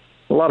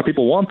 A lot of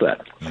people want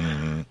that.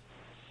 Mm-hmm.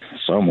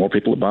 So more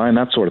people are buying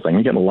that sort of thing.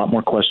 We're getting a lot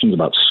more questions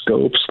about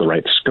scopes, the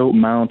right scope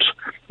mount,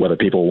 whether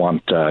people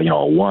want, a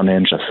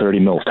 1-inch, a 30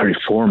 mil,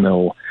 34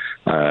 mil,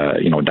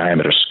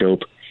 diameter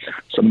scope.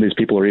 Some of these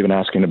people are even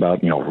asking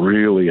about,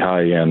 really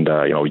high-end,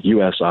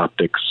 U.S.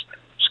 optics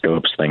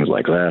scopes, things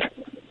like that.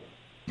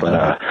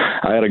 But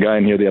I had a guy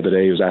in here the other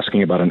day who was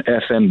asking about an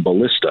FN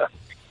Ballista.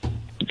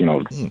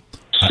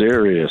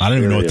 Serious. I don't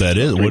even know what that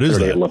is. What is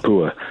that?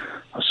 Lapua.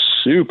 A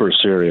super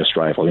serious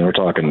rifle. We're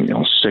talking,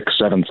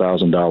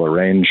 $6,000-$7,000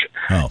 range.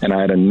 Oh. And I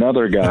had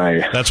another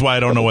guy. That's why I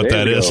don't know what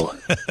that is.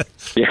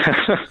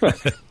 Yeah.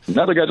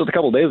 Another guy just a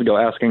couple of days ago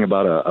asking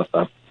about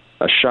a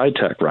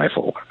Shytech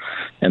rifle.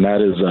 And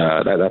that is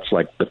that's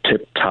like the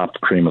tip-top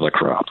cream of the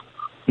crop.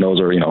 Those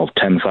are,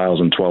 $10,000,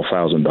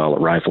 $12,000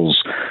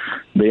 rifles.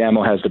 The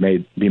ammo has to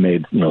be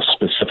made,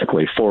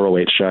 specifically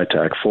 408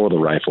 Shytech for the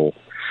rifle.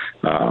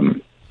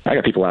 I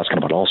got people asking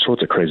about all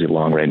sorts of crazy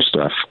long-range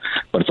stuff,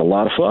 but it's a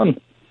lot of fun.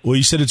 Well,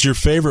 you said it's your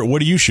favorite. What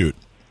do you shoot?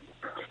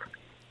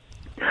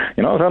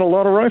 I've had a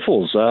lot of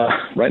rifles.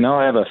 Right now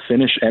I have a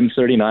Finnish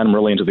M39. I'm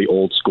really into the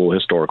old-school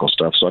historical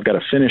stuff, so I've got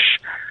a Finnish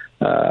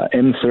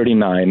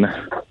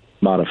M39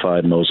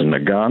 modified Mosin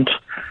Nagant.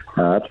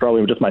 That's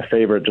probably just my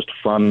favorite, just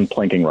fun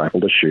plinking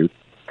rifle to shoot.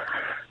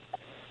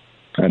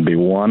 That'd be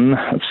one.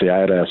 Let's see, I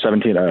had a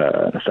 17.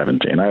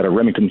 I had a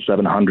Remington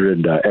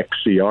 700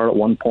 XCR at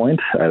one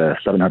point. I had a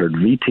 700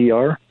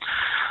 VTR.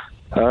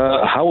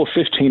 Howa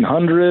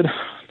 1500.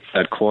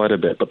 Had quite a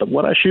bit, but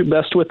what I shoot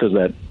best with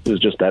is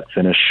just that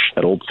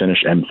old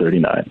Finnish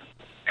M39.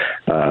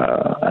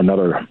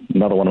 Another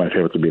one of my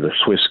favorites would be the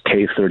Swiss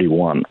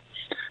K31.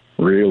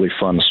 Really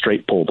fun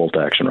straight pull bolt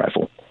action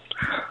rifle.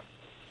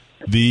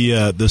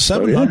 The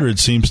 700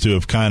 seems to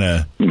have kind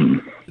of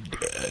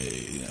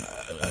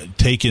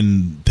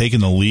taken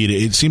the lead.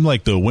 It seemed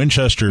like the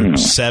Winchester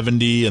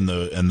 70 and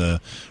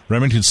the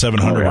Remington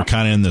 700 were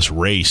kind of in this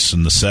race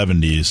in the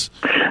 70s.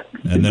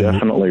 And they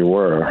definitely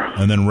were.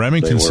 And then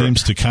Remington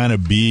seems to kind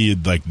of be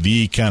like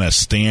the kind of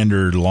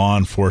standard law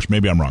enforcement.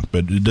 Maybe I'm wrong,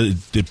 but you're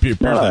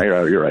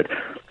right.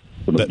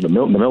 The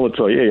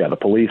military, the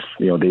police,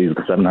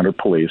 the 700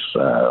 police,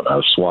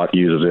 SWAT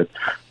uses it.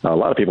 A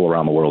lot of people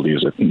around the world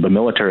use it. The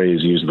military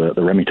has used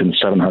the Remington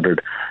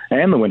 700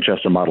 and the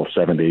Winchester Model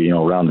 70,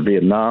 around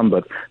Vietnam,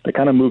 but they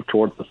kind of moved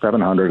towards the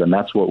 700, and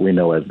that's what we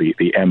know as the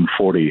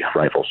M40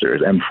 rifle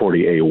series,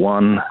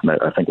 M40A1.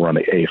 I think we're on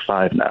the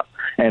A5 now.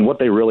 And what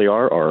they really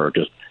are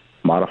just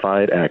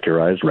modified,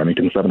 accurized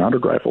Remington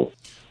 700 rifles.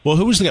 Well,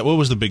 who was the guy? What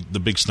was the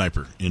big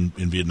sniper in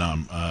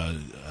Vietnam?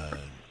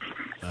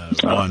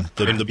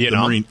 The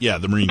Marine. Yeah,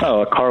 the Marine.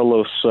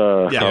 Carlos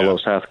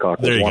Hathcock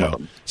was one of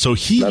them. So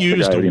he's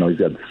he's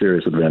got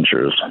serious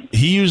adventures.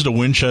 He used a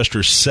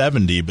Winchester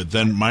 70, but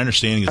then my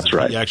understanding is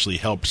he actually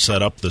helped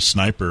set up the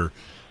sniper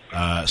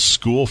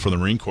school for the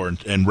Marine Corps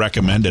and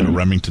recommended a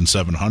Remington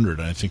 700.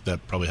 And I think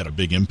that probably had a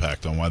big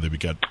impact on why they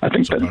got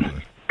so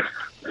popular.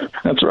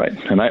 That's right.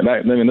 And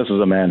I mean, this is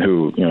a man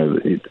who,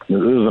 you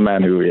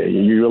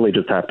really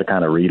just have to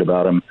kind of read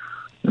about him.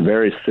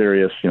 Very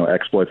serious,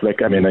 exploits. They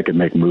could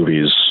make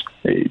movies.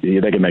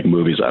 They could make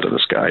movies out of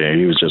this guy.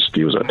 He was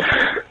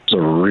a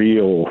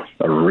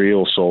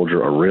real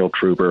soldier, a real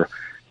trooper.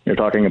 You're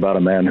talking about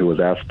a man who was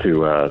asked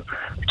to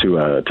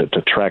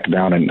track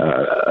down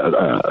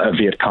a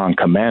Viet Cong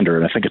commander,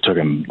 and I think it took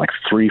him like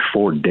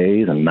 3-4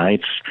 days and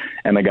nights.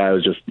 And the guy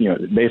was just,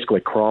 basically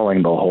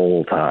crawling the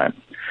whole time.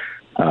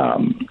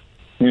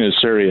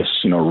 Serious,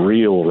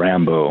 real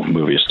Rambo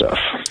movie stuff.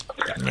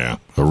 Yeah,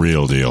 a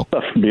real deal.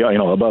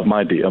 Above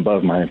my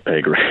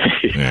pay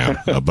grade.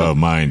 Yeah, above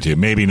mine too.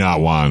 Maybe not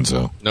Juan's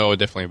though. No,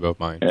 definitely above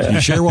mine. Yeah.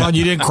 You sure, Juan?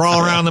 You didn't crawl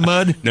around the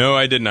mud? No,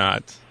 I did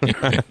not.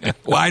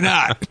 Why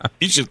not?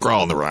 You should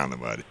crawl around the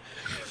mud.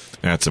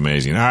 That's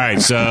amazing. All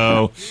right,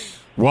 so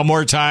one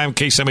more time, in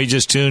case somebody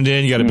just tuned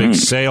in, you got a big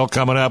sale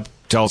coming up.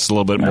 Tell us a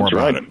little bit more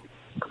about it.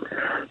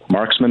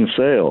 Marksman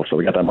sale. So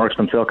we got that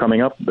Marksman sale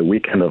coming up the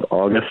weekend of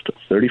August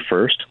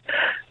 31st.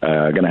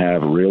 Going to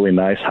have really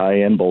nice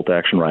high-end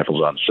bolt-action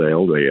rifles on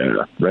sale.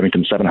 The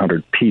Remington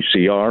 700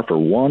 PCR for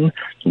one.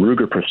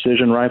 Ruger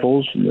Precision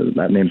rifles.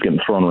 That name's getting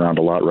thrown around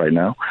a lot right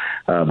now.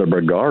 The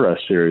Bergara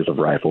series of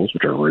rifles,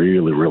 which are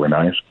really, really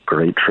nice.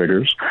 Great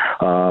triggers.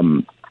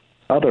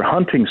 Other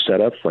hunting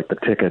setups like the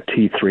Tikka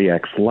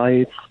T3X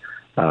lights.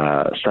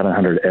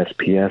 700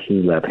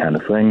 SPSs, that kind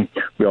of thing.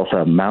 We also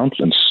have mounts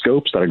and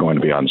scopes that are going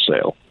to be on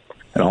sale.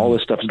 And all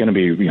this stuff is going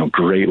to be,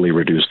 greatly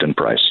reduced in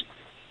price.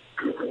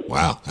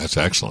 Wow, that's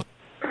excellent.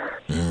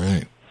 All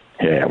right.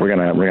 Yeah, we're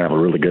gonna have a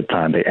really good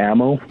time. The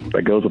ammo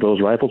that goes with those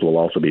rifles will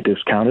also be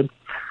discounted,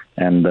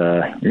 and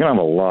you're gonna have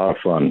a lot of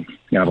fun.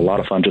 You have a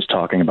lot of fun just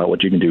talking about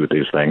what you can do with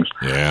these things.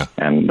 Yeah,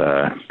 and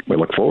we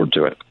look forward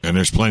to it. And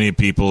there's plenty of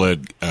people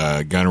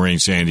at Gun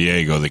Range San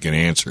Diego that can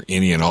answer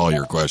any and all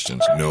your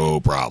questions, no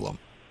problem.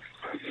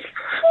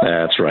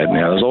 That's right.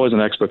 Now, there's always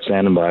an expert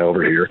standing by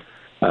over here.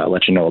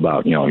 Let you know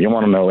about, you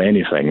want to know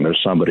anything,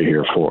 there's somebody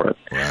here for it.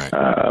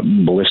 Right.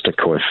 Ballistic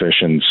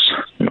coefficients,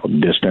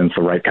 distance,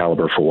 the right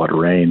caliber for what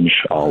range,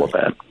 all of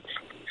that.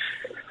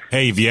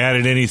 Hey, have you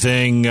added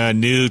anything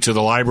new to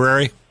the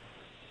library?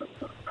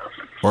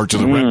 or to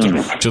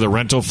the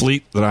rental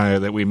fleet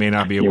that we may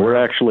not be aware.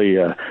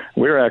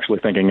 We're actually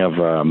thinking of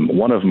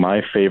one of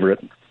my favorite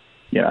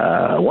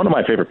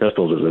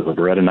pistols is the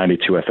Beretta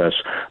 92 FS,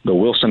 the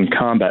Wilson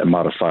Combat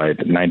Modified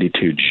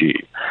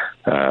 92G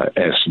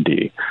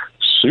SD.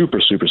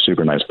 Super, super,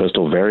 super nice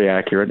pistol, very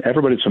accurate.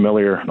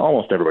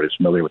 Almost everybody's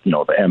familiar with, the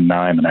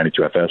M9, the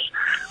 92 FS.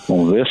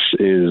 Well, this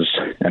is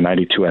a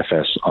 92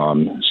 FS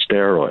on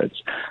steroids.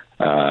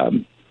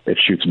 It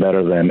shoots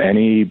better than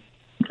any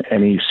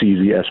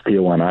CZ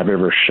SP1 I've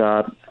ever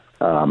shot.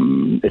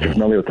 If you're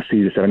familiar with the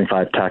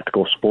CZ75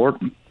 Tactical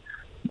Sport,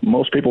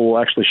 most people will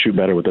actually shoot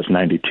better with this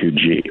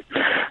 92G.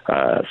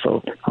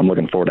 So I'm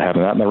looking forward to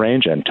having that in the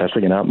range and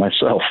testing it out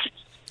myself.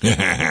 I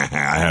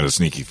had a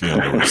sneaky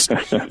feeling it was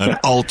an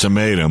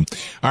ultimatum.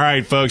 All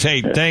right, folks.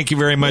 Hey, thank you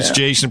very much,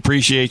 Jason.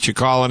 Appreciate you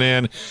calling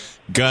in.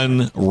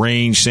 Gun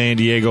Range San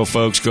Diego,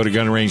 folks. Go to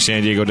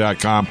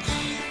gunrangesandiego.com.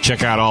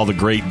 Check out all the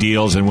great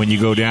deals. And when you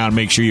go down,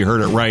 make sure you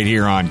heard it right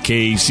here on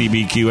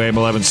KCBQ AM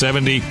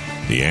 1170.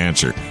 The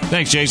Answer.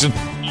 Thanks, Jason.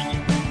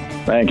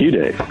 Thank you,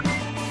 Dave.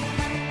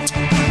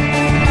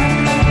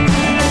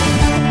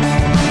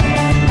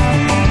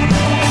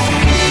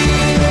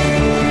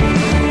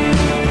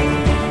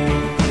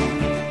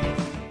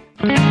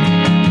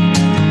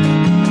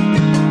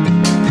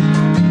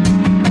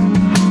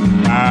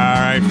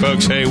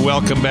 Folks, hey,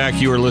 welcome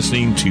back. You are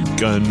listening to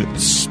Gun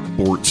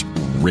Sports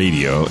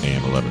Radio,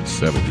 AM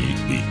 1170,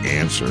 The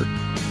Answer.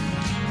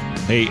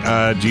 Hey,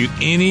 do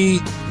any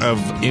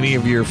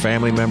of your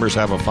family members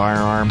have a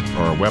firearm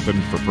or a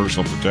weapon for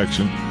personal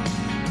protection?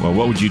 Well,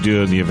 what would you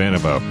do in the event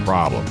of a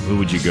problem? Who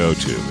would you go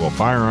to? Well,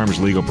 Firearms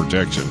Legal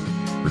Protection.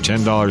 For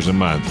 $10 a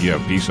month, you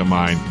have peace of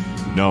mind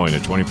knowing a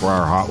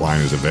 24-hour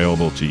hotline is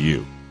available to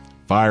you.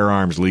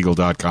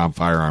 Firearmslegal.com,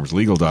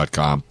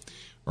 firearmslegal.com.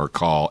 Or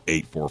call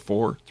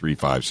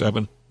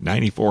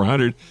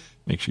 844-357-9400.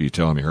 Make sure you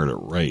tell them you heard it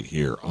right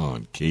here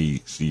on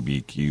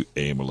KCBQ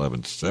AM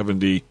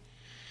 1170.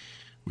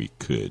 We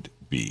could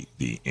be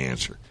the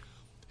answer.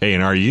 Hey,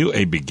 and are you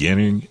a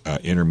beginning,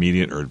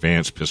 intermediate, or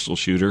advanced pistol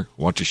shooter?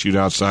 Want to shoot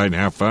outside and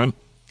have fun?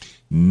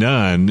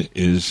 Now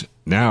is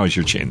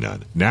your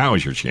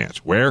chance.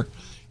 Where?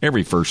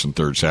 Every first and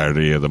third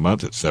Saturday of the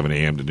month at 7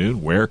 a.m. to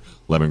noon. Where?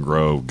 Lemon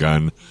Grove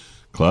Gun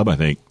Club. I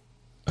think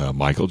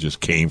Michael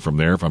just came from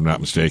there, if I'm not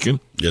mistaken.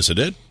 Yes, I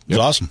did. It was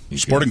awesome.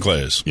 Sporting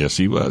clays. Yes,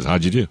 he was.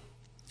 How'd you do?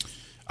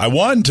 I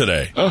won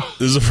today. Oh.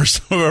 This is the first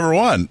time I've ever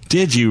won.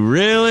 Did you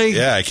really?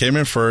 Yeah, I came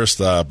in first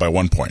by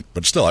 1 point,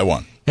 but still I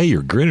won. Hey,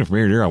 you're grinning from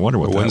ear to ear. I wonder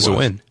what that was. Win's a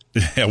win.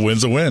 Yeah,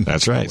 win's a win.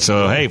 That's right.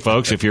 So, hey,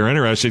 folks, if you're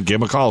interested,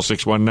 give them a call,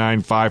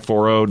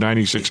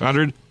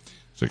 619-540-9600,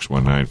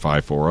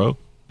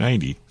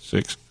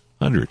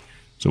 619-540-9600.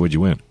 So what'd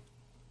you win?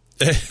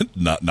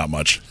 Not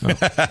much. Oh.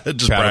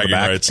 Just bragging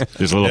rights.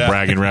 Just a little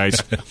bragging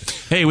rights.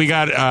 Hey, we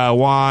got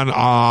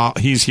Juan.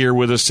 He's here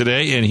with us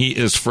today, and he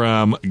is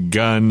from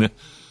Trident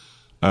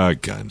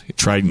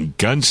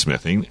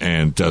Gunsmithing,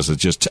 and does it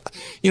just,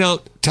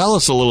 tell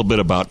us a little bit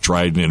about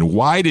Trident, and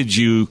why did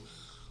you,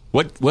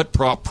 what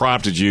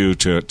prompted you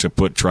to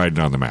put Trident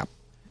on the map?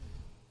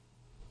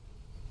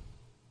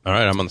 All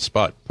right, I'm on the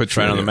spot. Put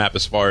Trident on the map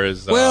as far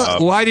as...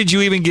 why did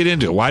you even get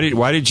into it?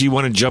 Why did you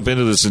want to jump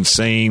into this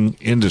insane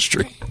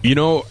industry?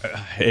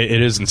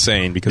 It is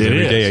insane because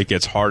every day it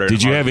gets harder.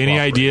 Did you have any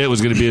idea it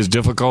was going to be as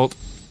difficult?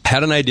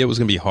 Had an idea it was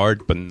going to be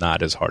hard, but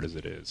not as hard as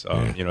it is.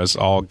 As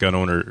all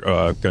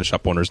gun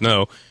shop owners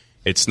know,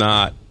 it's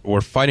not...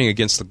 We're fighting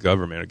against the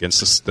government,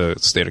 against the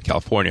state of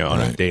California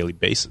on a daily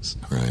basis.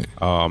 Right.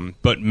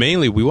 But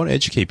mainly, we want to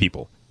educate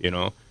people,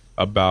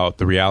 about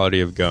the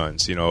reality of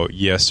guns.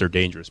 Yes, they're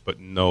dangerous, but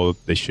no,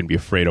 they shouldn't be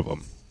afraid of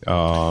them.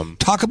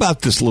 Talk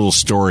about this little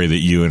story that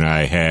you and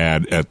I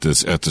had at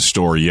the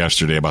store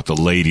yesterday about the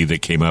lady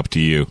that came up to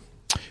you.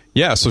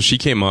 Yeah, so she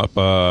came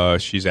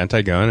up. She's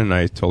anti-gun, and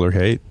I told her,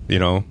 hey,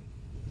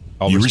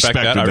 I'll respect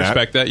that. I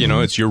respect that.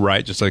 Mm-hmm. It's your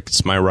right, just like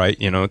it's my right,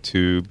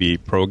 to be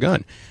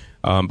pro-gun.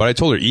 But I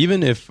told her,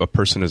 even if a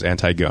person is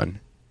anti-gun,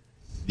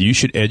 you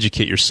should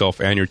educate yourself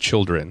and your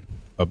children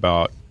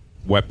about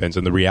weapons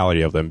and the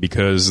reality of them,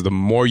 because the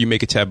more you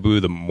make it taboo,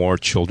 the more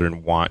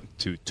children want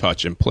to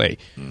touch and play.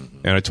 Mm-hmm.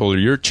 And I told her,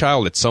 your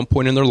child at some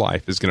point in their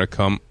life is going to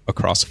come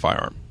across a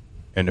firearm,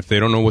 and if they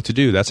don't know what to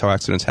do, that's how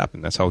accidents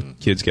happen. That's how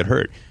kids get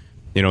hurt.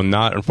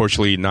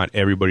 Unfortunately, not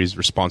everybody's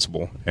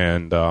responsible,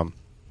 and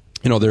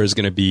there is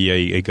going to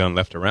be a gun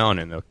left around,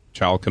 and a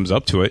child comes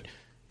up to it,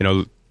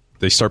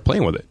 they start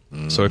playing with it.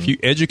 Mm-hmm. So if you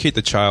educate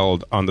the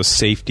child on the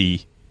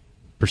safety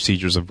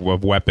procedures of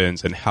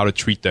weapons and how to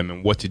treat them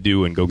and what to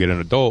do and go get an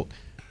adult,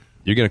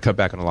 you're going to cut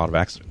back on a lot of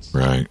accidents.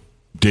 Right.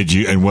 Did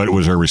you? And what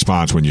was her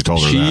response when you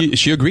told her that?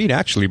 She agreed,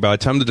 actually. By the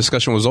time the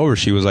discussion was over,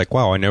 she was like,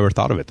 wow, I never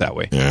thought of it that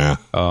way. Yeah.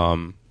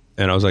 And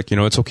I was like,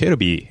 it's okay to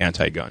be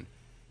anti-gun,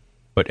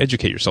 but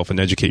educate yourself and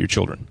educate your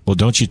children. Well,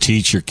 don't you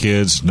teach your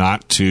kids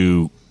not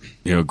to,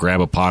 grab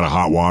a pot of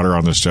hot water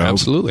on the stove?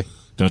 Absolutely.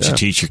 Don't you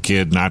teach your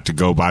kid not to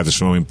go by the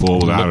swimming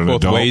pool without an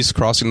adult? Both ways,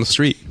 crossing the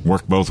street.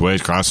 Work both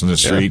ways, crossing the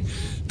street. Yeah.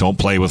 Don't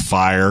play with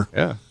fire.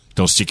 Yeah.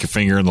 Don't stick your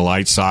finger in the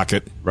light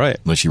socket. Right.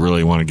 Unless you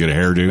really want to get a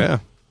hairdo. Yeah.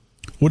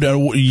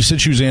 What you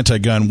said she was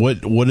anti-gun.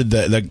 What did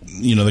that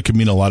that could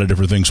mean a lot of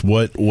different things.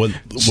 What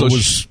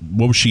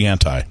was she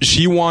anti?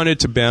 She wanted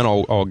to ban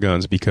all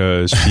guns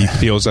because she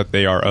feels that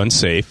they are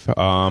unsafe.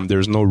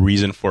 There's no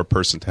reason for a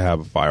person to have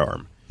a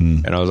firearm.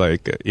 And I was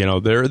like,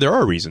 there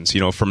are reasons.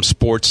 From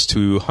sports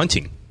to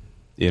hunting.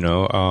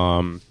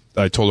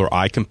 I told her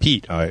I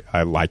compete.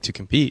 I like to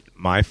compete.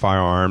 My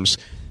firearms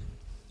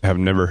have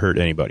never hurt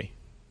anybody,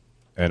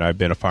 and I've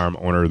been a firearm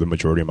owner the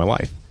majority of my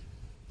life.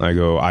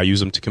 I use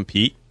them to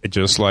compete,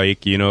 just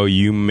like,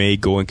 you may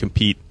go and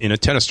compete in a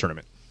tennis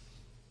tournament.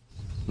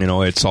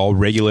 It's all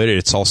regulated.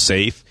 It's all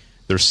safe.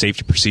 There's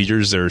safety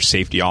procedures. There's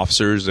safety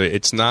officers.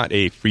 It's not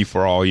a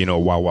free-for-all,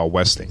 Wild Wild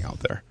West thing out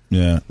there.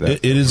 Yeah.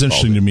 It is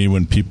interesting to me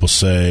when people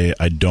say,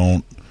 I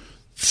don't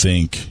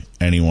think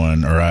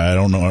anyone, or I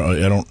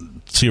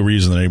don't see a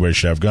reason that anybody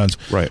should have guns.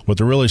 Right. What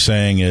they're really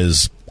saying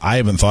is, I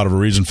haven't thought of a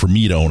reason for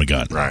me to own a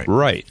gun.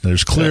 Right.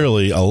 There's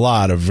clearly a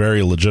lot of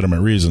very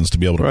legitimate reasons to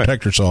be able to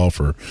protect yourself,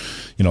 or,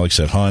 like I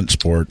said, hunt,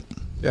 sport.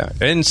 Yeah,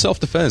 and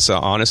self-defense.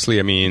 Honestly,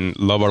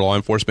 love our law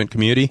enforcement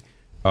community.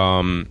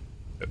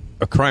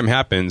 A crime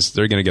happens,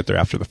 they're going to get there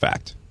after the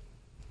fact.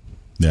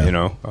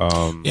 Yeah.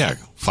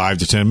 5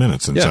 to 10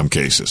 minutes in some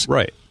cases.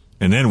 Right.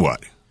 And then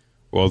what?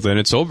 Well, then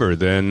it's over.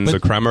 Then the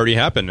crime already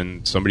happened,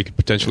 and somebody could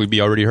potentially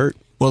be already hurt.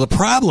 Well, the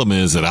problem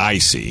is that I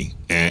see,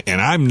 and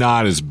I'm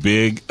not as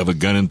big of a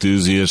gun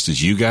enthusiast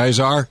as you guys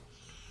are,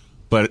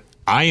 but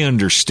I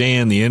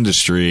understand the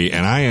industry,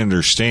 and I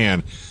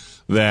understand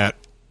that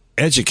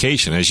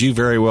education, as you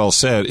very well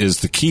said, is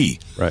the key.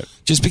 Right.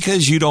 Just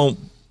because you don't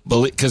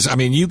believe, because,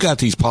 you got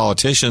these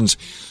politicians,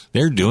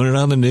 they're doing it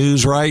on the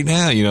news right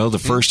now. The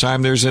first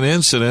time there's an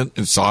incident,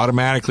 it's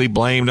automatically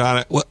blamed on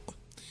it.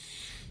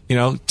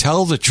 Well,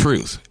 tell the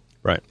truth.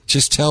 Right.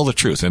 Just tell the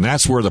truth. And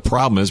that's where the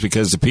problem is,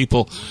 because the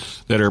people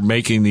that are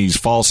making these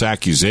false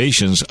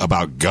accusations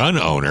about gun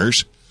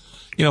owners,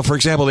 for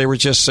example, they were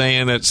just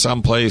saying at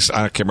some place,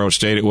 I can't remember what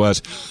state it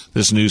was,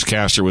 this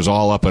newscaster was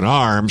all up in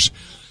arms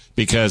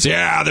because,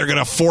 they're going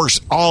to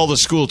force all the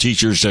school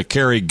teachers to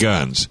carry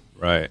guns.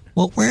 Right.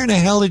 Well, where in the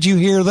hell did you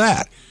hear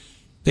that?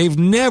 They've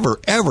never,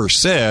 ever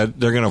said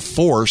they're going to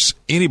force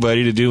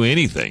anybody to do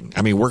anything.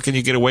 Where can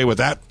you get away with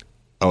that?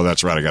 Oh,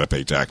 that's right. I got to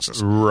pay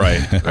taxes. Right.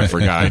 I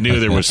forgot. I knew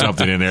there was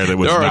something in there that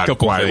was not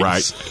quite things.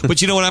 Right.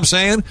 But you know what I'm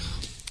saying?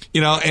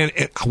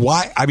 And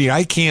why?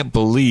 I can't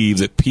believe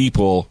that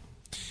people.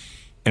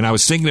 And I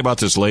was thinking about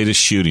this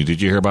latest shooting.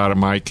 Did you hear about it,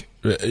 Mike?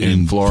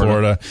 In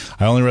Florida.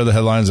 I only read the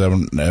headlines. I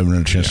haven't had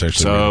a chance to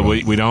actually. So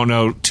we don't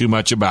know too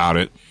much about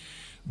it.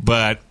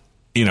 But,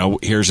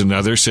 here's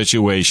another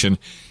situation.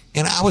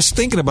 And I was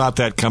thinking about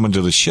that coming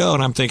to the show,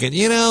 and I'm thinking,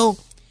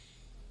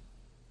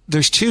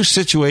 there's two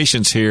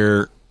situations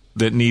here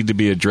that need to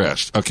be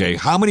addressed. Okay,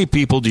 how many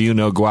people do you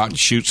know go out and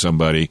shoot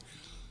somebody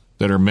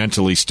that are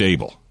mentally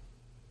stable?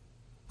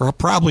 Or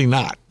probably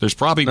not. There's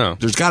got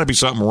to be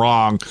something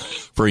wrong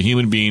for a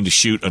human being to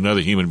shoot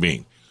another human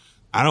being.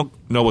 I don't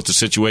know what the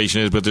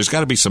situation is, but there's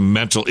got to be some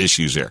mental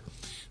issues there.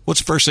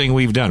 What's the first thing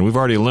we've done? We've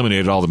already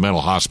eliminated all the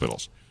mental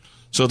hospitals.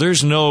 So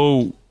there's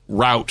no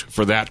route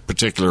for that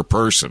particular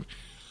person.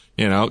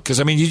 Because,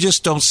 you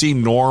just don't see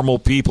normal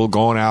people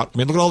going out.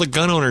 Look at all the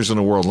gun owners in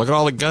the world. Look at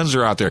all the guns that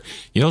are out there.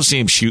 You don't see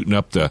them shooting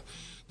up the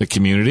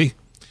community.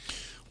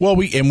 Well,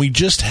 we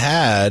just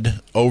had,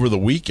 over the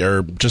week,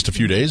 or just a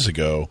few days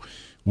ago,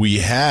 we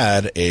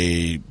had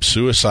a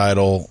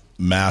suicidal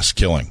mass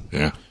killing.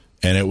 Yeah.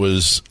 And it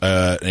was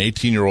an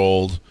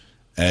 18-year-old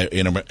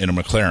in a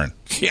McLaren.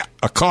 Yeah,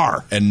 a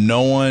car. And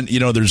no one,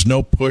 there's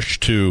no push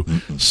to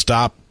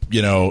stop,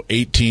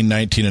 18,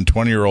 19, and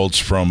 20-year-olds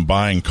from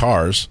buying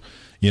cars.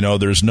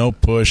 There's no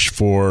push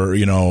for,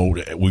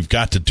 we've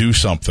got to do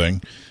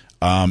something.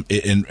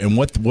 And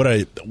what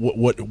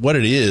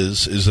it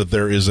is that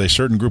there is a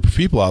certain group of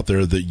people out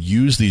there that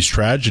use these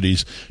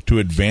tragedies to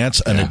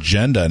advance an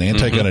agenda, an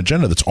anti-gun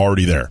agenda that's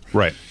already there.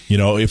 Right.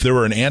 If there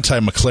were an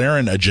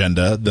anti-McLaren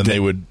agenda, then they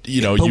would,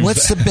 But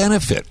what's the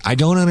benefit? I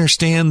don't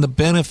understand the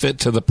benefit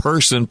to the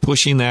person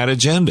pushing that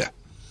agenda.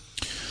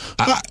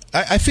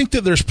 I think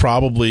that there's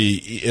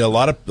probably a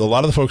lot of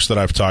the folks that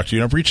I've talked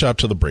to. I've reached out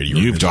to the Brady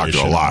You've talked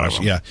to a lot of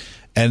them. Yeah.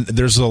 And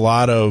there's a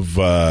lot of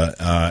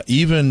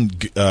even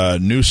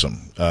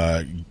Newsom,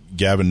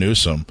 Gavin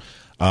Newsom.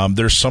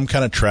 There's some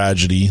kind of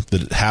tragedy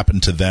that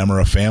happened to them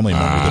or a family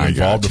member that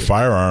involved a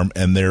firearm,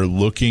 and they're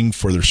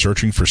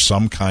searching for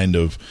some kind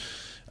of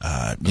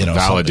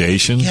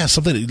validation.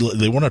 Something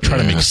they want to try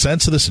to make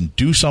sense of this and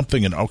do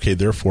something. And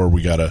therefore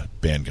we got to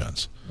ban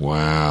guns.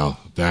 Wow,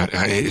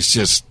 it's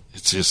just.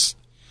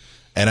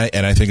 And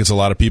I think it's a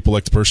lot of people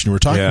like the person you were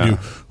talking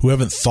to who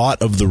haven't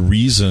thought of the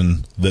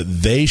reason that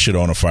they should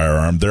own a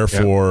firearm.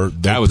 Therefore,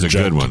 that was a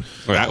good one.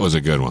 That was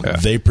a good one. Yeah.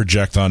 They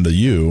project onto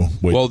you.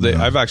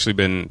 I've actually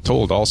been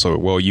told also,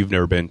 well, you've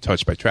never been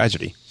touched by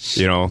tragedy.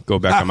 Go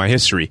back on my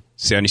history.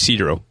 San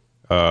Ysidro,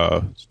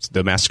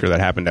 the massacre that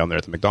happened down there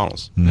at the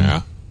McDonald's.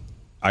 Yeah.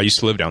 I used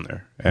to live down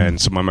there, and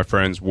some of my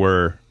friends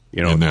were,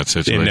 in that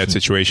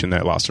situation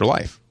that lost their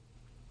life.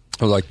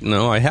 I was like,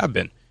 no, I have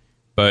been.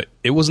 But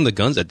it wasn't the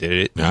guns that did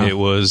it. No. It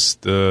was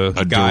the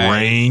A guy,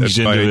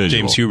 deranged by individual.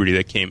 James Huberty,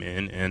 that came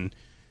in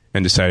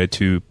and decided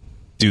to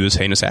do this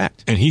heinous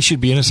act. And he should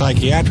be in a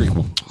psychiatric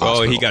hospital.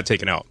 Well, he got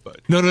taken out,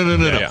 but No.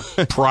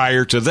 Yeah.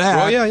 Prior to that,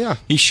 Well, yeah.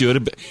 he should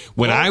have been.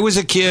 When I was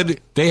a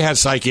kid, they had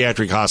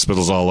psychiatric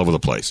hospitals all over the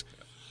place.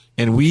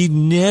 And we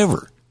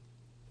never,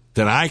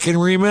 that I can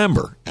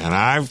remember, and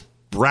I've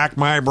racked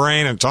my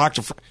brain and talked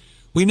to,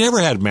 we never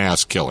had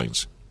mass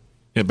killings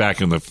back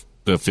in the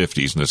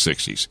 50s and the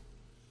 60s.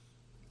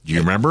 Do you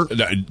remember?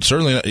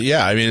 Certainly,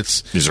 yeah. I mean,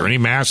 it's Is there any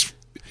mass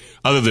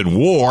other than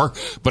war?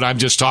 But I'm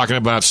just talking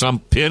about some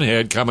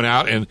pinhead coming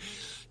out and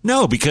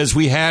no, because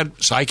we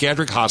had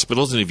psychiatric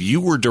hospitals, and if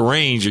you were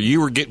deranged or you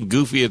were getting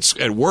goofy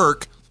at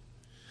work,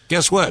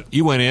 guess what?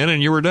 You went in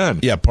and you were done.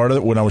 yeah. Part of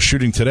it, when I was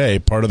shooting today,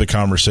 part of the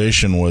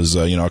conversation was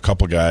a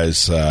couple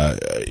guys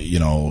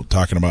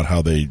talking about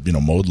how they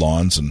mowed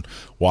lawns and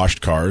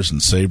washed cars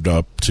and saved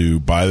up to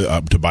buy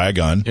a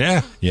gun.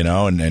 Yeah.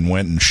 And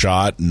went and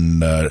shot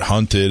and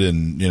hunted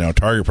and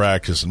target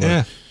practice and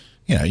Yeah.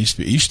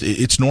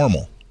 it's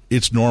normal.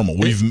 It's normal.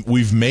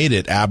 We've made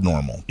it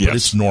abnormal, Yes. but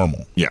it's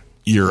normal. Yeah,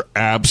 you're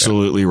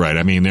absolutely right.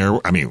 I mean,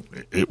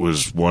 it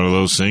was one of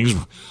those things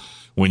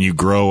when you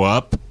grow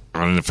up,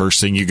 and the first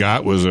thing you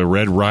got was a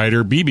Red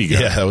Ryder BB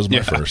gun. Yeah, that was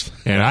my first.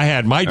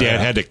 And my dad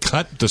had to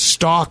cut the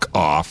stock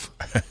off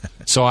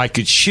so I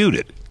could shoot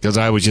it because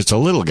I was just a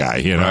little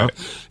guy, Right.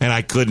 and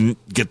I couldn't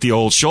get the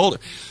old shoulder.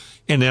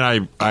 And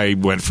then I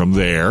went from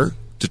there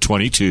to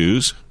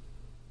 22s,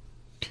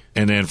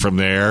 and then from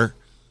there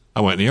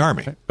I went in the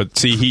Army. But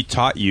see, he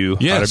taught you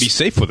how Yes. to be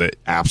safe with it.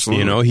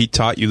 Absolutely. He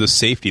taught you the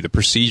safety, the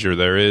procedure.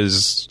 There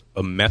is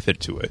a method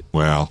to it.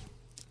 Well,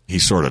 he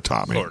sort of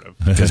taught me. Sort of.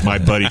 Because my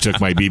buddy took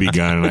my BB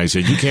gun, and I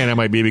said, you can't have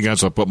my BB gun,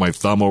 so I put my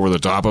thumb over the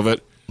top of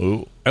it,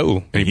 Ooh,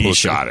 Oh, and he pulled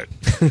shot it.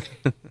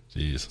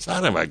 jeez.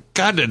 Son of a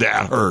gun, did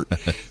that hurt.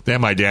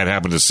 Then my dad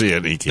happened to see it,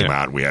 and he came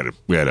out, and we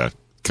had to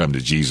come to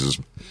Jesus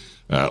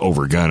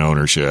over gun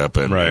ownership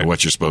and Right.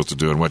 what you're supposed to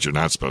do and what you're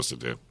not supposed to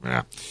do.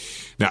 Yeah.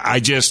 Now,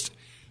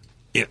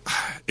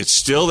 it's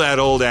still that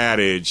old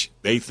adage,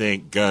 they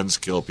think guns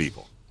kill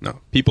people. No,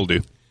 people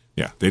do.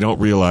 Yeah, they don't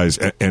realize,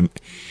 and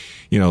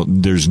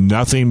there's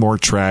nothing more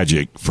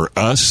tragic for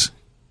us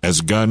as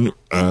gun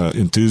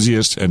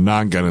enthusiasts and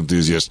non-gun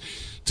enthusiasts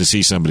to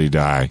see somebody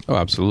die Oh,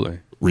 absolutely.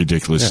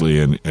 ridiculously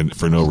and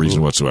for no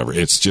reason whatsoever.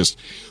 It's just,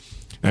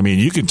 I mean,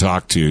 you can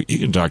talk to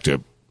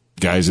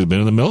guys that have been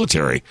in the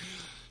military,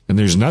 and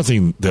there's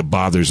nothing that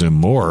bothers them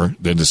more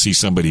than to see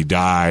somebody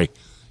die,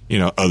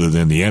 other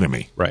than the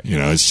enemy. Right.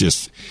 It's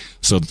just,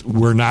 so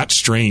we're not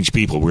strange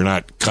people. We're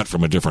not cut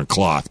from a different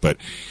cloth. But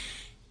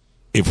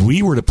if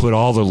we were to put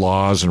all the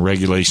laws and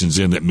regulations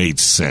in that made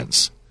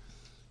sense,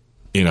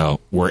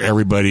 where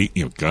everybody,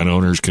 gun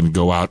owners can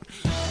go out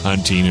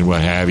hunting and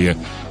what have you,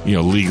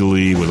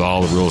 legally with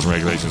all the rules and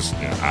regulations,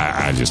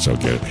 I just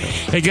don't get it.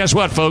 Hey, guess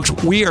what, folks?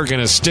 We are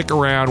going to stick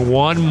around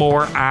one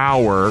more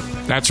hour.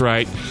 That's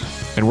right.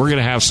 And we're going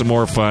to have some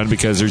more fun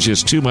because there's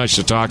just too much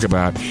to talk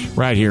about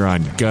right here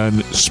on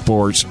Gun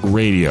Sports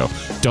Radio.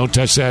 Don't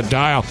touch that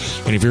dial.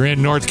 And if you're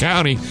in North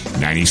County,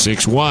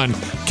 96.1,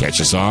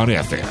 catch us on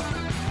FM.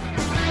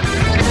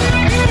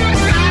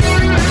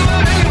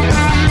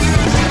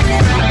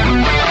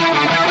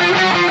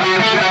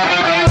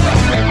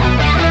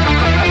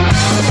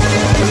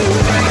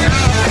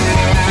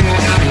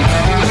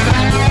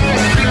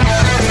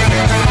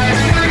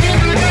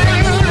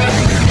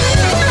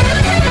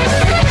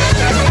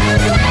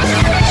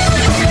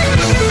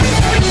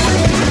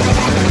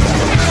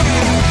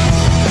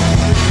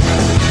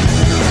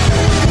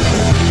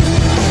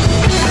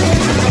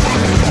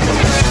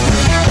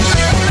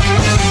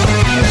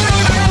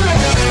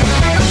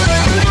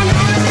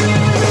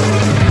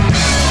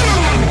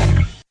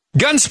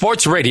 Gun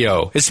Sports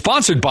Radio is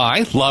sponsored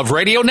by Love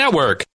Radio Network.